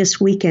lady this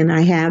weekend.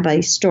 I have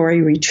a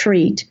story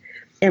retreat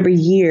every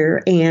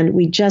year, and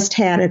we just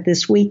had it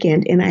this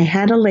weekend. And I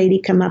had a lady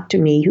come up to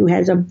me who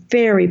has a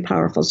very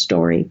powerful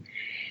story.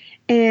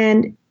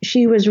 And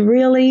she was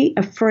really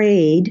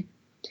afraid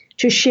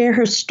to share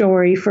her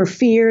story for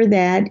fear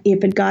that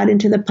if it got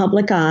into the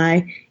public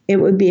eye, it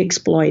would be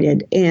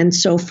exploited and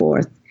so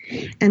forth.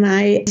 And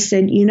I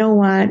said, you know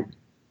what?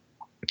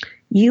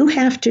 You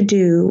have to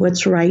do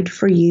what's right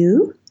for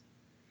you.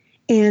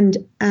 And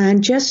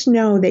just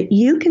know that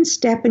you can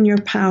step in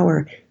your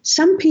power.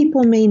 Some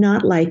people may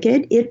not like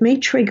it. It may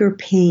trigger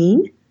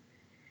pain.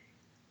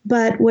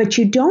 But what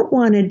you don't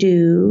want to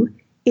do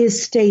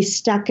is stay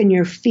stuck in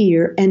your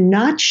fear and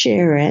not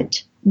share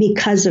it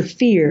because of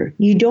fear.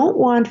 You don't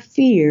want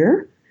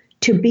fear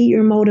to be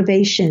your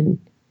motivation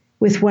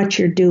with what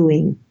you're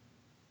doing.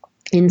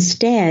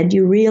 Instead,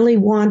 you really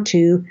want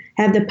to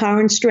have the power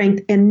and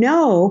strength and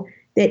know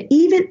that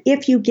even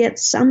if you get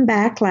some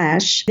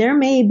backlash, there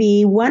may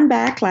be one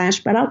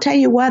backlash, but I'll tell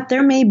you what,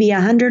 there may be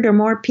 100 or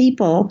more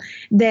people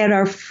that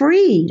are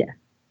freed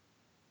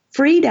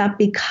up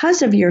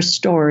because of your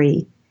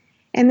story.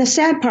 And the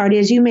sad part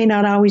is you may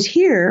not always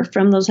hear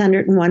from those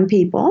 101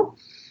 people.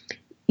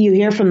 You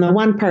hear from the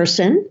one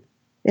person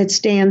that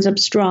stands up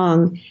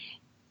strong.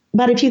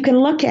 But if you can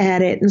look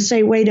at it and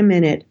say, wait a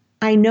minute,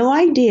 I know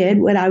I did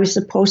what I was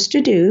supposed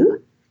to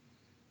do.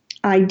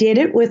 I did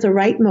it with the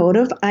right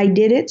motive. I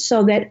did it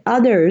so that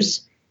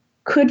others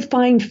could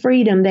find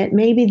freedom that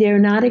maybe they're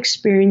not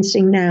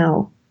experiencing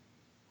now.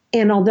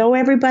 And although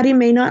everybody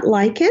may not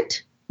like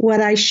it,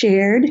 what I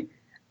shared,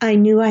 I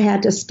knew I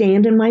had to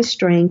stand in my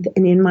strength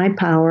and in my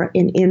power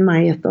and in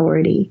my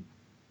authority.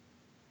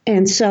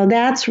 And so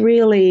that's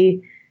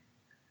really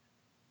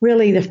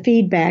the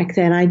feedback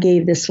that I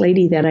gave this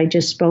lady that I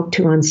just spoke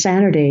to on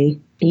Saturday.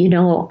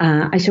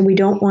 I said, we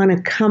don't want to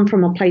come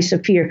from a place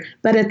of fear.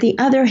 But at the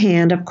other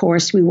hand, of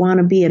course, we want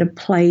to be at a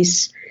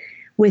place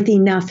with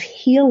enough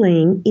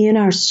healing in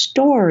our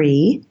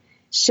story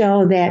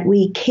so that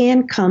we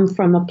can come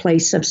from a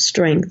place of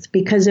strength.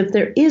 Because if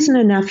there isn't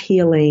enough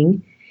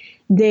healing,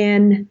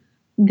 then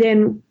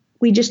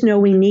we just know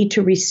we need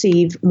to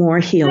receive more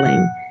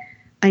healing.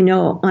 I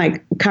know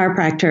my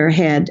chiropractor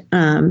had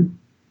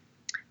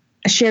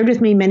shared with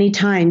me many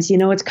times,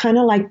 it's kind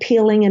of like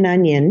peeling an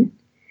onion.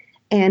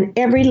 And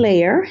every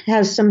layer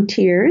has some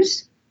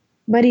tears,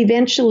 but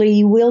eventually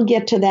you will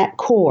get to that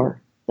core,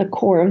 the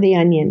core of the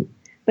onion.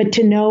 But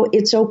to know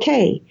it's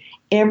okay.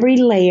 Every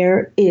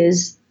layer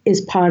is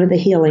part of the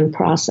healing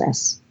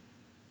process.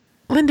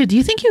 Linda, do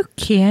you think you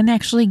can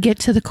actually get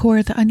to the core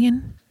of the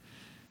onion?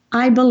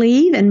 I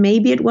believe, and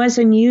maybe it was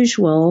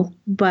unusual,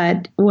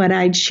 but what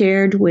I'd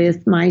shared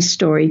with my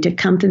story to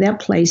come to that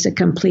place of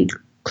complete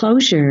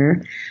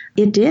closure,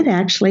 it did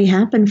actually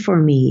happen for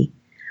me.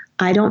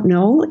 I don't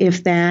know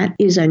if that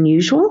is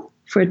unusual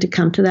for it to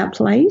come to that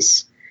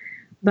place,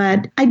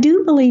 but I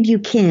do believe you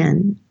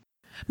can.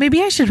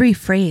 Maybe I should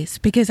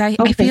rephrase because I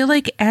feel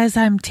like as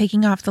I'm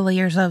taking off the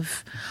layers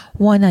of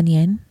one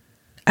onion,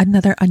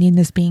 another onion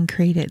is being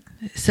created.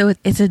 So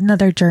it's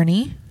another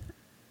journey.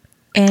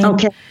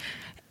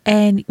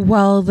 And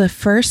while the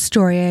first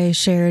story I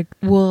shared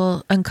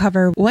will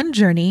uncover one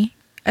journey,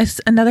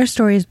 another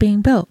story is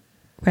being built,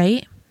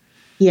 right?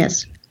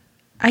 Yes.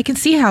 I can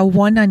see how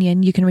one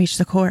onion you can reach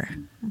the core,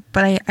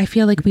 but I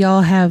feel like we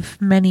all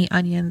have many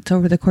onions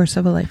over the course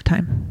of a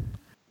lifetime.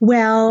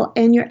 Well,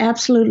 and you're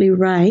absolutely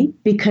right,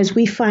 because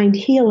we find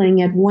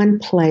healing at one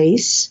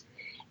place,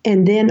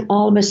 and then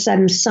all of a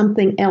sudden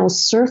something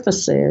else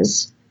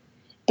surfaces,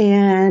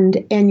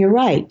 and you're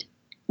right,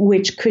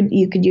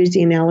 you could use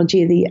the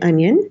analogy of the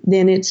onion.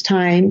 Then it's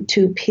time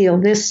to peel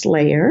this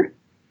layer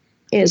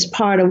as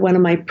part of one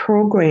of my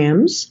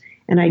programs,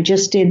 and I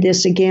just did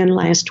this again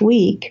last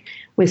week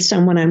with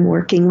someone I'm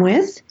working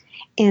with,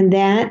 and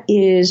that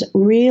is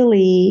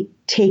really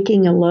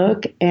taking a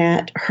look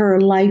at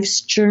her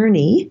life's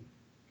journey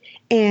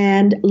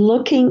and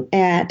looking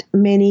at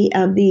many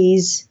of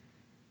these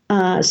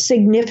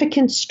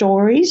significant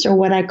stories, or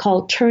what I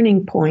call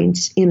turning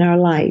points in our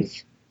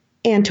life.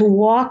 And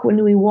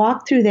when we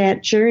walk through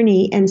that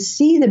journey and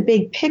see the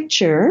big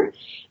picture,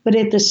 but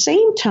at the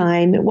same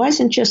time, it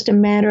wasn't just a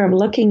matter of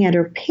looking at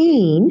her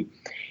pain,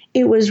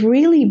 it was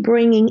really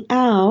bringing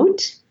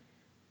out,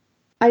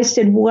 I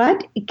said,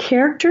 what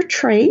character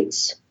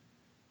traits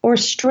or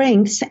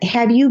strengths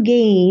have you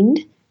gained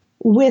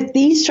with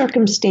these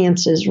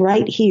circumstances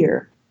right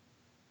here?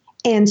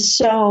 And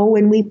so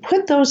when we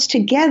put those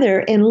together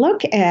and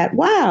look at,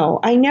 wow,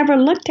 I never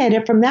looked at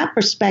it from that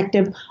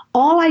perspective.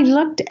 All I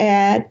looked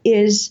at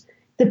is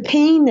the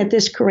pain that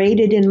this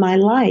created in my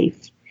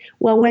life.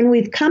 Well, when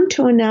we've come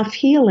to enough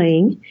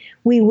healing,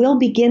 we will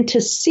begin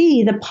to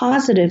see the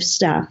positive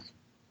stuff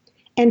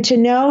and to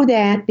know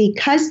that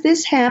because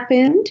this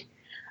happened,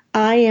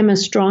 I am a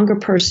stronger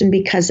person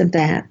because of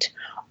that.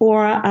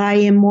 or I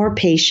am more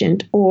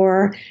patient,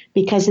 or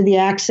because of the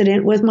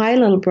accident with my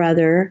little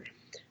brother,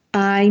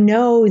 I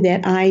know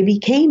that I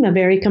became a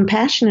very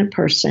compassionate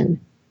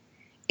person.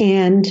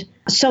 And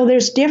so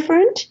there's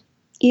different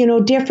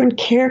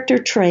character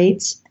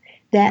traits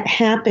that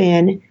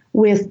happen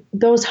with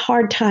those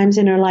hard times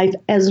in our life,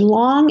 as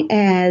long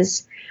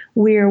as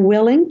we're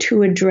willing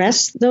to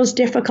address those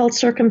difficult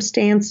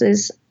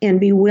circumstances and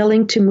be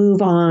willing to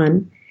move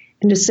on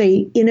and to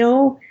say,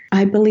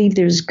 I believe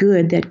there's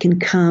good that can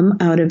come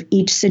out of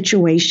each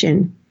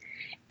situation.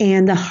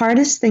 And the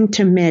hardest thing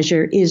to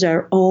measure is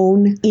our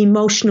own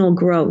emotional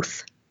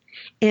growth.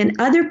 And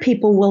other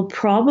people will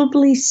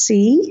probably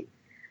see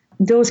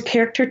those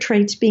character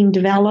traits being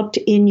developed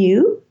in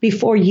you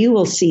before you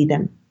will see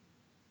them.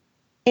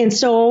 And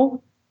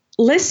so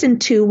listen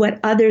to what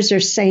others are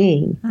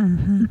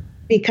saying,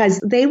 because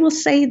they will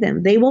say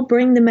them. They will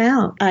bring them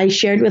out. I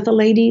shared with a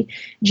lady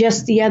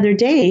just the other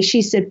day.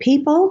 She said,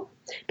 people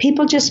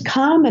just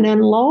come and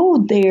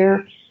unload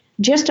their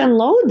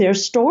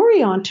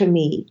story onto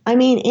me. I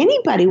mean,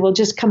 anybody will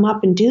just come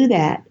up and do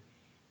that.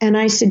 And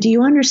I said, do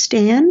you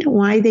understand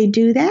why they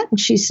do that? And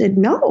she said,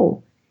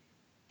 no.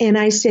 And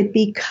I said,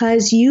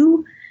 because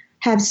you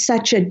have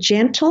such a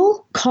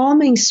gentle,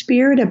 calming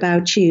spirit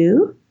about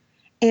you,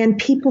 and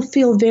people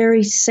feel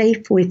very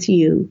safe with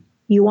you.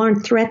 You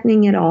aren't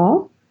threatening at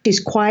all. She's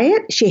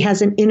quiet. She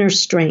has an inner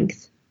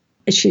strength.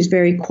 She's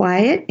very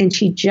quiet, and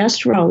she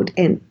just wrote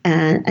a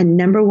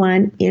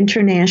 #1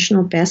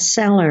 international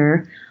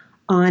bestseller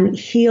on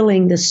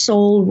healing the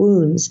soul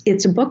wounds.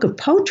 It's a book of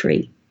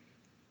poetry,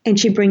 and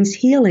she brings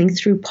healing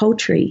through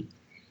poetry.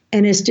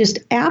 And it's just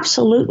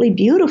absolutely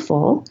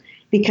beautiful,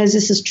 because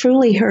this is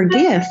truly her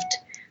gift.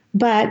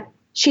 But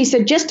she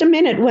said, just a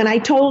minute, when I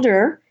told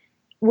her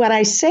what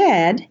I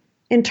said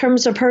in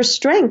terms of her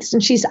strengths,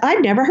 and she's,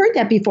 I've never heard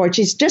that before.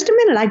 She's, just a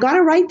minute, I got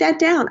to write that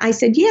down. I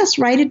said, yes,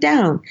 write it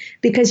down,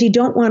 because you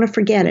don't want to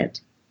forget it.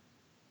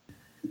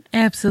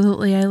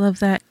 Absolutely. I love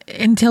that.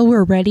 Until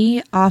we're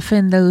ready,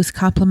 often those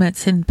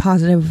compliments and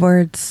positive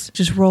words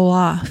just roll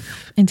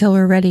off until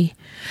we're ready.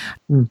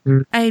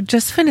 I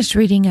just finished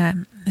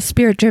reading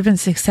Spirit-Driven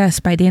Success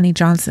by Dani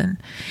Johnson.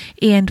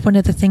 And one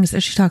of the things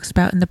that she talks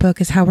about in the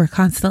book is how we're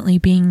constantly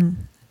being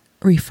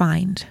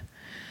refined.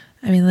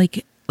 I mean,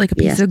 like a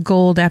piece of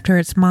gold after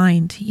it's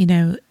mined,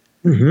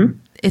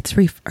 it's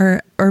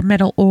or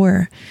metal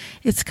ore.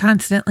 It's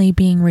constantly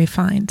being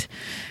refined.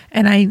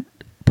 And I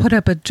put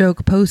up a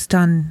joke post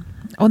on,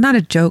 well, not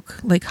a joke,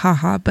 like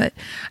haha, but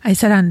I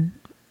said on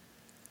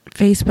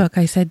Facebook,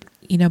 I said,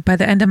 by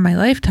the end of my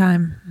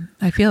lifetime,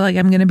 I feel like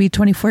I'm going to be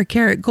 24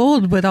 karat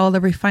gold with all the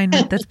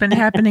refinement that's been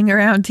happening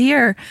around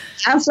here.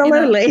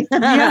 Absolutely.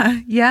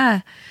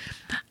 Yeah.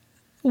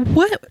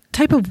 What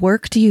type of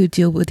work do you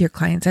do with your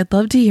clients? I'd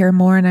love to hear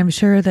more, and I'm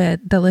sure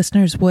that the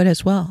listeners would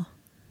as well.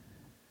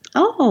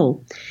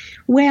 Oh,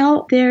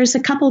 well, there's a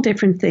couple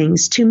different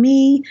things. To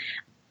me,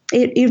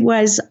 it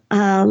was,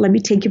 let me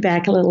take you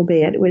back a little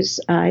bit. It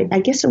was,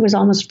 I guess it was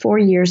almost 4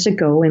 years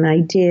ago,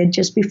 and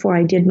just before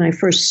I did my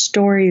first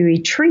story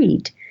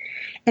retreat.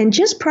 And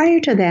just prior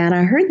to that,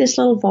 I heard this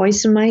little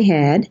voice in my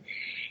head,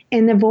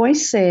 and the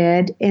voice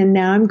said, and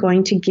now I'm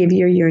going to give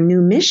you your new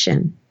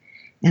mission.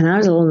 And I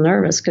was a little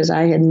nervous because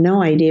I had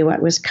no idea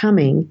what was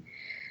coming.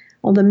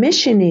 Well, the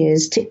mission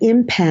is to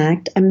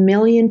impact 1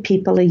 million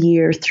people a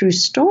year through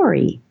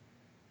story.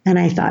 And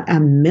I thought,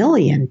 1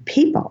 million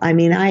people? I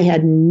mean, I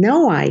had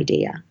no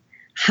idea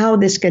how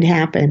this could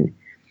happen.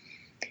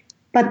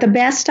 But the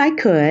best I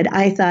could,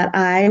 I thought,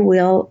 I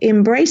will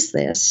embrace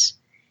this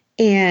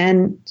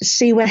and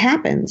see what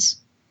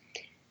happens.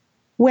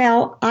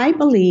 Well, I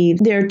believe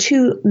there are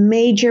 2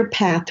 major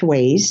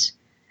pathways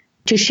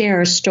to share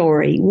a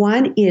story.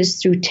 One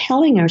is through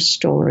telling our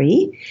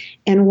story,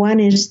 and one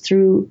is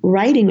through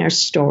writing our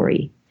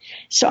story.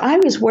 So I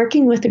was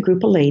working with a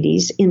group of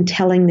ladies in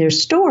telling their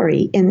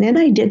story, and then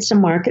I did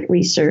some market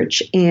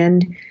research,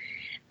 and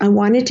I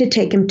wanted to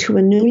take them to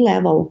a new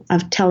level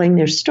of telling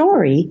their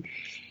story.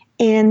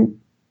 And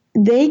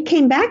they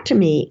came back to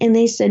me and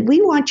they said,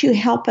 we want you to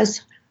help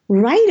us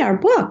write our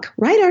book,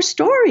 write our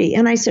story.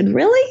 And I said,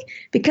 really?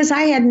 Because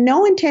I had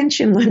no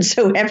intention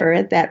whatsoever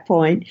at that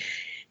point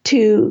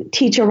to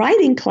teach a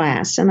writing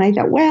class. And I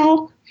thought,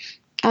 well,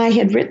 I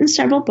had written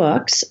several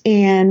books,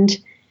 and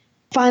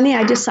finally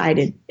I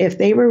decided if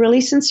they were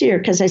really sincere,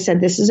 because I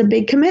said, this is a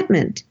big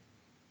commitment,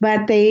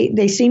 but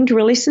they seemed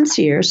really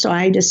sincere. So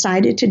I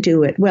decided to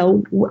do it.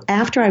 Well,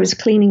 after I was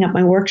cleaning up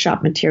my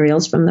workshop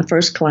materials from the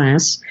first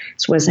class,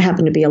 this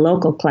happened to be a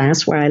local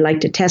class where I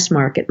like to test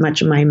market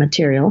much of my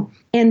material.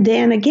 And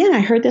then again, I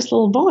heard this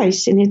little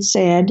voice, and it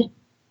said,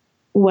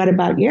 what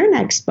about your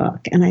next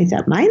book? And I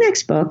thought, my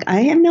next book?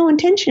 I have no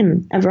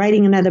intention of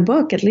writing another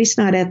book, at least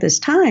not at this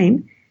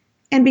time.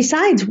 And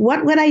besides,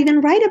 what would I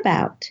even write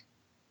about?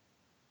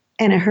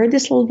 And I heard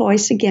this little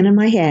voice again in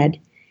my head,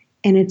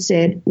 and it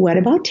said, what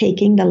about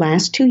taking the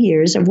last 2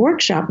 years of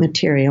workshop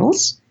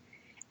materials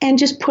and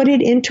just put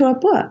it into a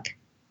book?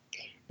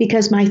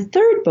 Because my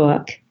third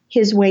book,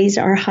 His Ways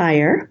Are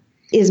Higher,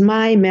 is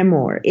my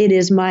memoir. It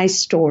is my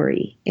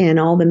story and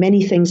all the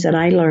many things that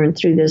I learned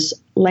through this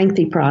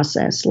lengthy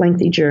process,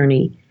 lengthy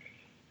journey.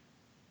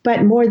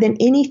 But more than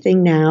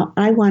anything now,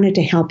 I wanted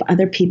to help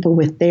other people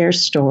with their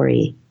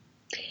story.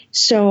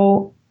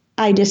 So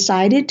I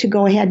decided to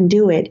go ahead and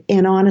do it.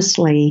 And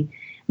honestly,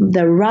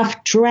 the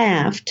rough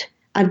draft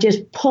of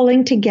just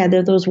pulling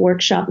together those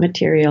workshop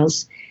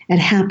materials, it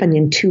happened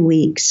in 2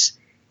 weeks.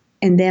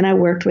 And then I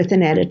worked with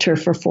an editor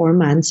for 4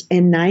 months.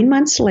 And 9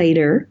 months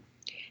later,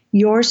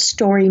 Your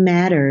Story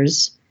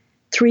Matters,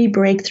 3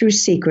 Breakthrough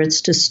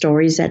Secrets to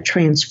Stories That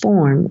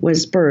Transform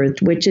was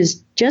birthed, which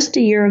is just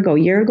a year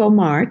ago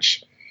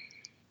March.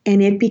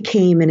 And it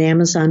became an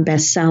Amazon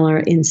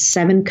bestseller in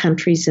 7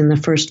 countries in the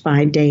first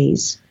 5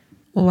 days.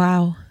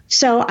 Wow.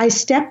 So I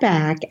stepped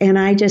back and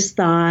I just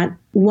thought,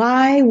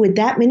 why would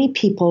that many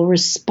people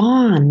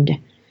respond?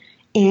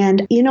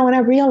 And, and I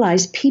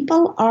realized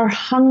people are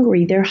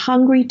hungry. They're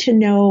hungry to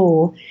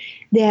know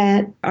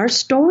that our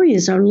story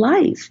is our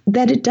life,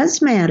 that it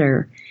does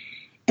matter.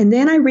 And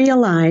then I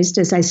realized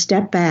as I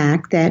stepped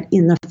back that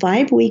in the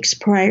 5 weeks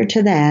prior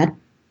to that,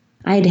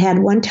 I'd had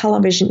 1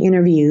 television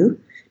interview,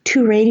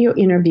 2 radio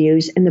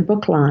interviews, and the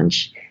book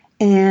launch.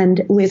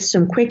 And with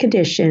some quick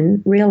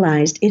addition,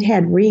 realized it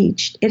had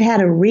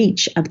a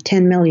reach of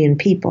 10 million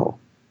people.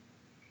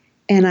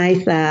 And I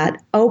thought,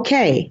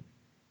 okay,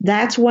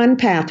 that's one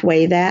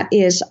pathway. That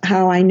is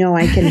how I know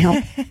I can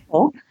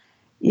help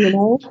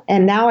people,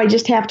 and now I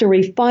just have to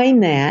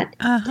refine that.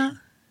 Uh-huh.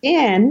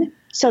 And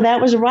so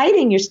that was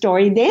writing your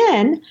story.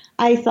 Then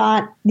I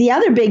thought the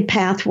other big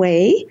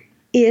pathway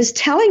is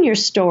telling your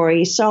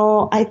story.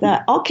 So I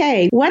thought,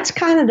 okay, what's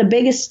kind of the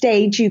biggest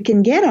stage you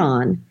can get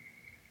on?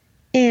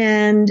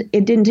 And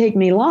it didn't take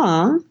me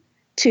long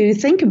to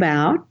think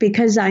about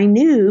because I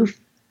knew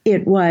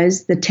it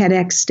was the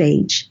TEDx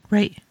stage.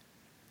 Right.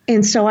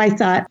 And so I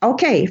thought,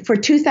 okay, for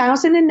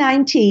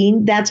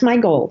 2019, that's my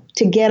goal,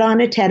 to get on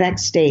a TEDx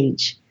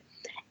stage.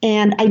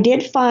 And I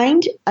did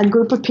find a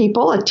group of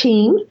people, a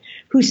team,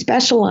 who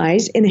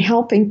specialize in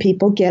helping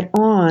people get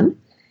on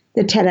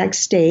the TEDx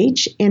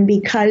stage. And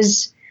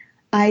because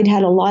I'd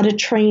had a lot of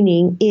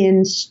training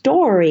in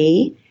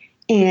story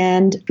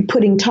and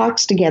putting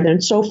talks together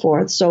and so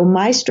forth, so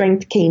my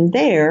strength came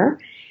there.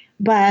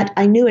 But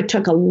I knew it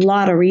took a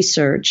lot of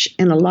research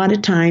and a lot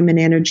of time and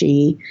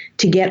energy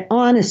to get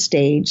on a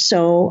stage.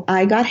 So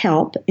I got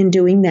help in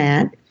doing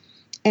that.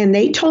 And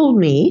they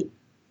clearly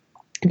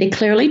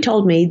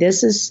told me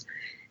this is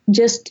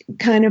just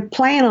kind of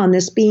plan on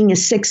this being a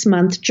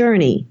 6-month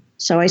journey.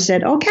 So I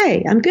said,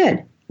 okay, I'm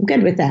good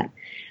with that.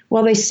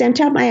 Well, they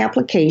sent out my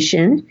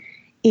application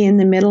in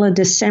the middle of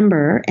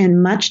December,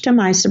 and much to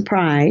my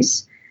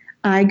surprise,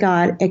 I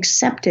got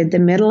accepted the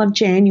middle of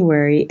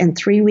January, and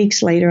 3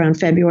 weeks later on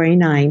February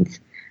 9th,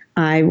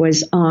 I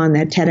was on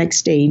that TEDx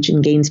stage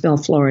in Gainesville,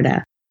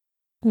 Florida.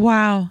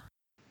 Wow.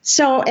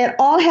 So it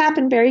all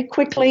happened very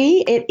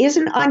quickly. It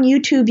isn't on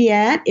YouTube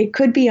yet. It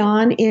could be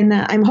on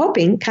I'm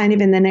hoping, kind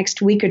of in the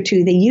next week or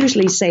two. They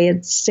usually say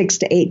it's 6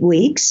 to 8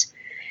 weeks,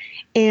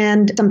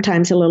 and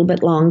sometimes a little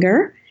bit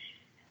longer.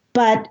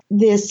 But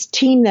this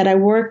team that I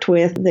worked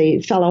with,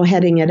 the fellow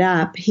heading it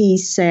up, he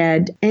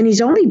said, and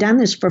he's only done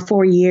this for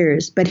 4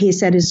 years, but he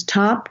said his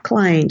top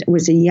client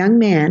was a young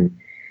man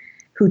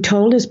who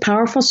told his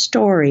powerful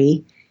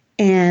story,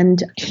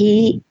 and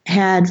he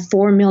had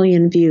 4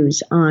 million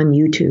views on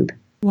YouTube.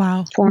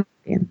 Wow. 4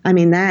 million. I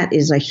mean, that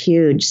is a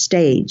huge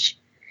stage.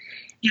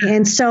 Yeah.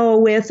 And so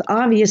with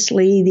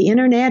obviously the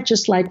internet,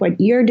 just like what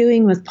you're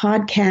doing with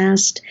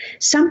podcast,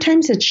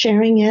 sometimes it's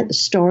sharing the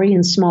story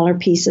in smaller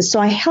pieces. So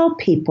I help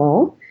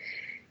people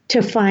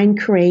to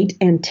find, create,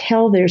 and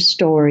tell their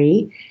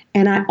story.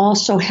 And I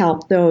also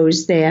help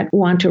those that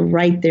want to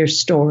write their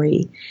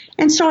story.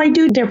 And so I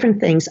do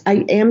different things.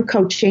 I am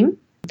coaching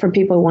for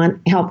people who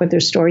want help with their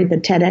story, the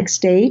TEDx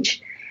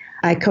stage.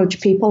 I coach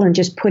people in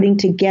just putting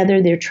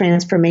together their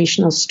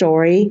transformational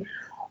story.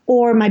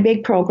 Or my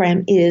big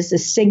program is a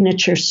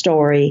signature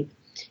story,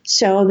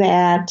 so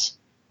that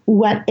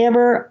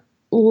whatever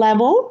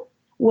level,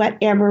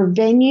 whatever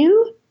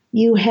venue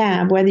you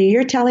have, whether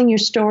you're telling your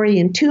story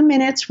in 2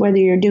 minutes, whether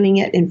you're doing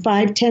it in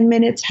 5-10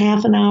 minutes,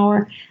 half an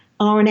hour,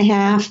 hour and a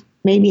half,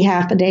 maybe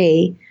half a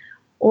day,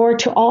 or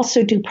to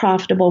also do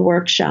profitable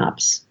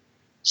workshops.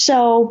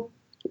 So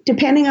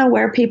depending on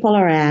where people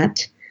are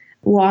at,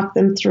 walk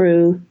them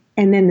through,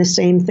 and then the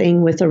same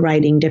thing with the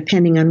writing,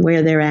 depending on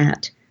where they're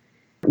at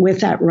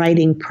with that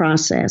writing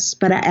process.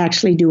 But I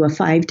actually do a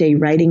 5-day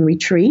writing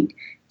retreat,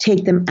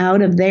 take them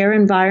out of their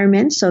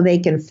environment so they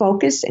can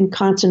focus and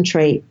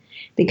concentrate,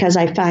 because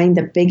I find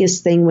the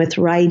biggest thing with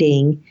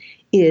writing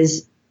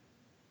is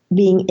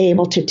being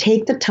able to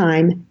take the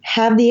time,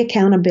 have the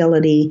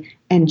accountability,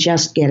 and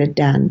just get it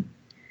done.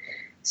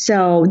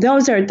 So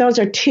those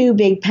are 2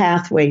 big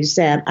pathways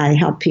that I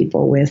help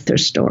people with their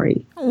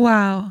story.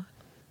 Wow.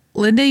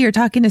 Linda, you're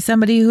talking to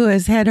somebody who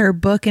has had her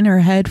book in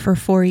her head for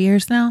 4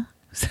 years now.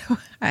 So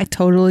I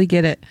totally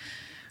get it.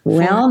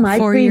 Well, my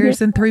 4 years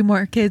and 3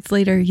 more kids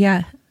later.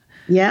 Yeah.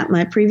 Yeah,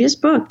 my previous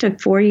book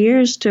took 4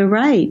 years to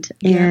write,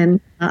 and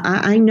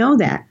I know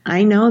that.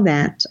 I know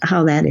that,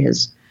 how that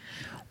is.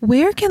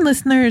 Where can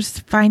listeners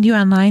find you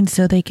online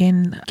so they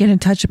can get in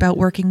touch about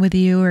working with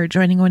you or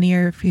joining one of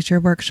your future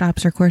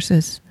workshops or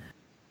courses?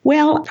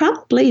 Well,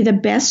 probably the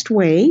best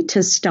way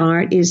to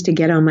start is to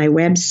get on my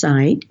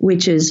website,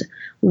 which is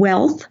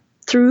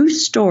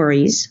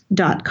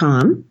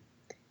wealththroughstories.com.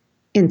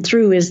 And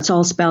through is, it's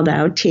all spelled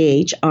out,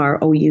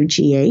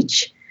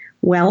 THROUGH,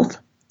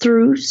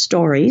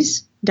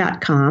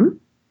 wealththroughstories.com.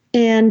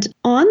 And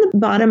on the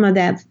bottom of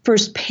that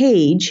first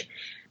page,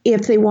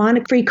 if they want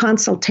a free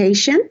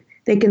consultation,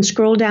 they can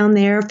scroll down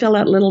there, fill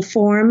out a little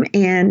form,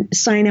 and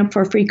sign up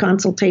for a free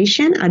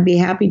consultation. I'd be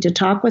happy to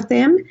talk with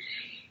them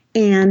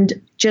and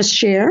just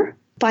share,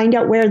 find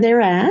out where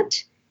they're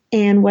at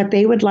and what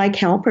they would like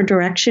help or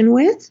direction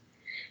with.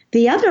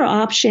 The other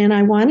option,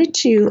 I wanted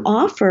to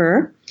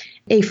offer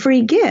a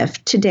free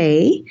gift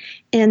today,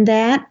 and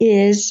that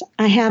is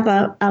I have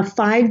a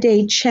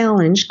 5-day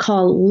challenge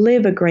called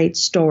Live a Great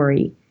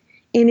Story.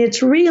 And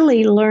it's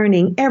really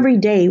learning. Every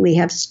day we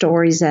have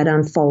stories that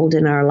unfold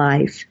in our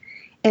life.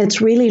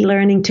 It's really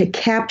learning to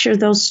capture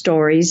those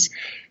stories.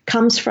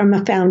 Comes from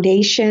a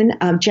foundation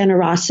of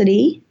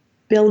generosity,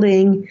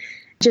 building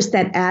just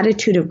that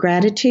attitude of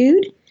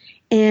gratitude.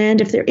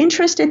 And if they're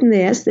interested in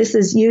this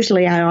is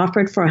usually I offer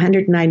it for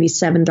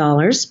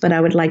 $197, but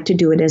I would like to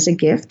do it as a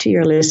gift to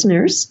your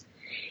listeners.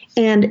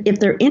 And if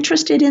they're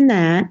interested in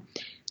that,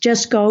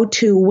 just go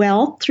to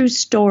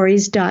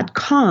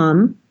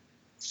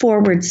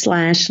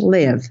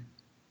wealththroughstories.com/live.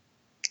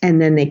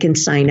 And then they can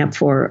sign up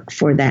for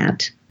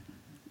that.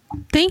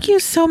 Thank you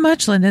so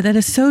much, Linda. That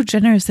is so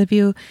generous of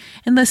you.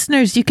 And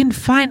listeners, you can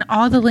find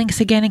all the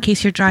links again in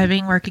case you're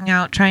driving, working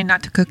out, trying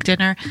not to cook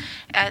dinner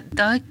at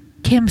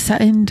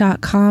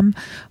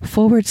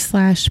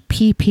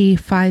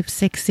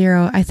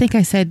thekimsutton.com/PP560. I think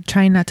I said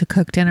trying not to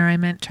cook dinner. I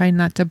meant trying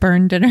not to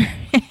burn dinner.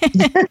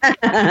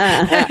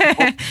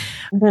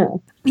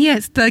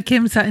 Yes,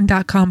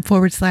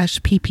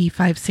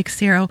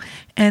 thekimsutton.com/PP560.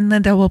 And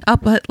Linda I'll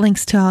put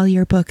links to all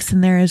your books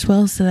in there as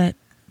well so that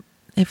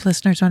if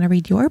listeners want to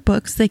read your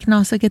books, they can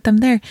also get them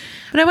there.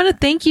 But I want to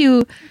thank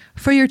you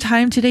for your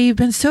time today. You've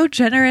been so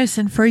generous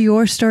and for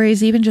your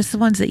stories, even just the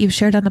ones that you've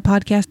shared on the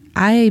podcast.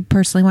 I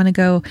personally want to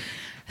go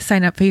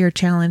sign up for your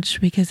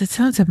challenge because it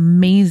sounds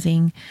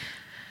amazing.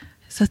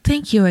 So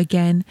thank you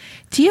again.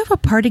 Do you have a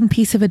parting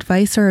piece of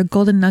advice or a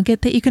golden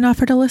nugget that you can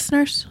offer to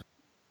listeners?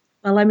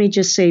 Well, let me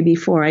just say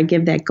before I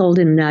give that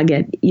golden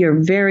nugget, you're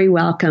very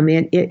welcome.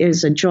 It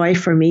is a joy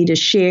for me to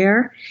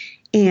share.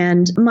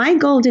 And my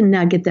golden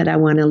nugget that I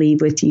want to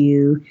leave with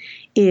you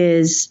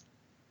is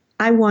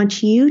I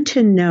want you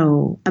to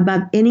know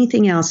above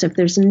anything else, if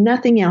there's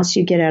nothing else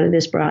you get out of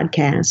this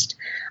broadcast,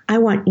 I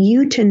want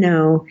you to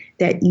know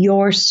that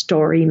your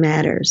story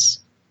matters.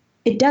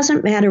 It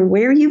doesn't matter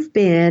where you've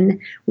been,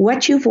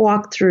 what you've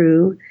walked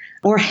through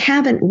or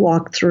haven't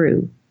walked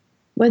through.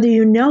 Whether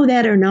you know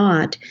that or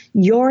not,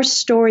 your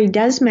story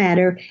does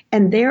matter,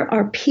 and there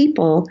are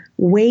people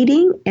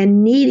waiting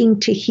and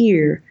needing to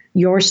hear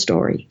your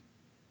story.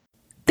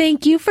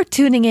 Thank you for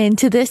tuning in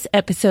to this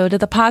episode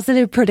of the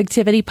Positive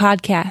Productivity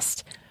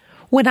Podcast.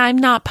 When I'm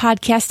not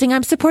podcasting,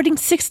 I'm supporting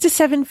 6 to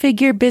 7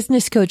 figure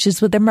business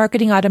coaches with their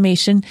marketing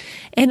automation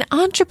and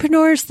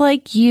entrepreneurs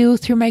like you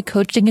through my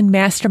coaching and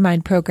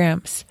mastermind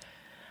programs.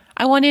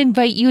 I want to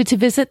invite you to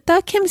visit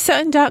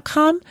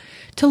thekimsutton.com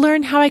to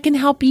learn how I can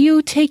help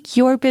you take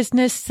your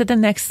business to the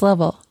next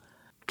level.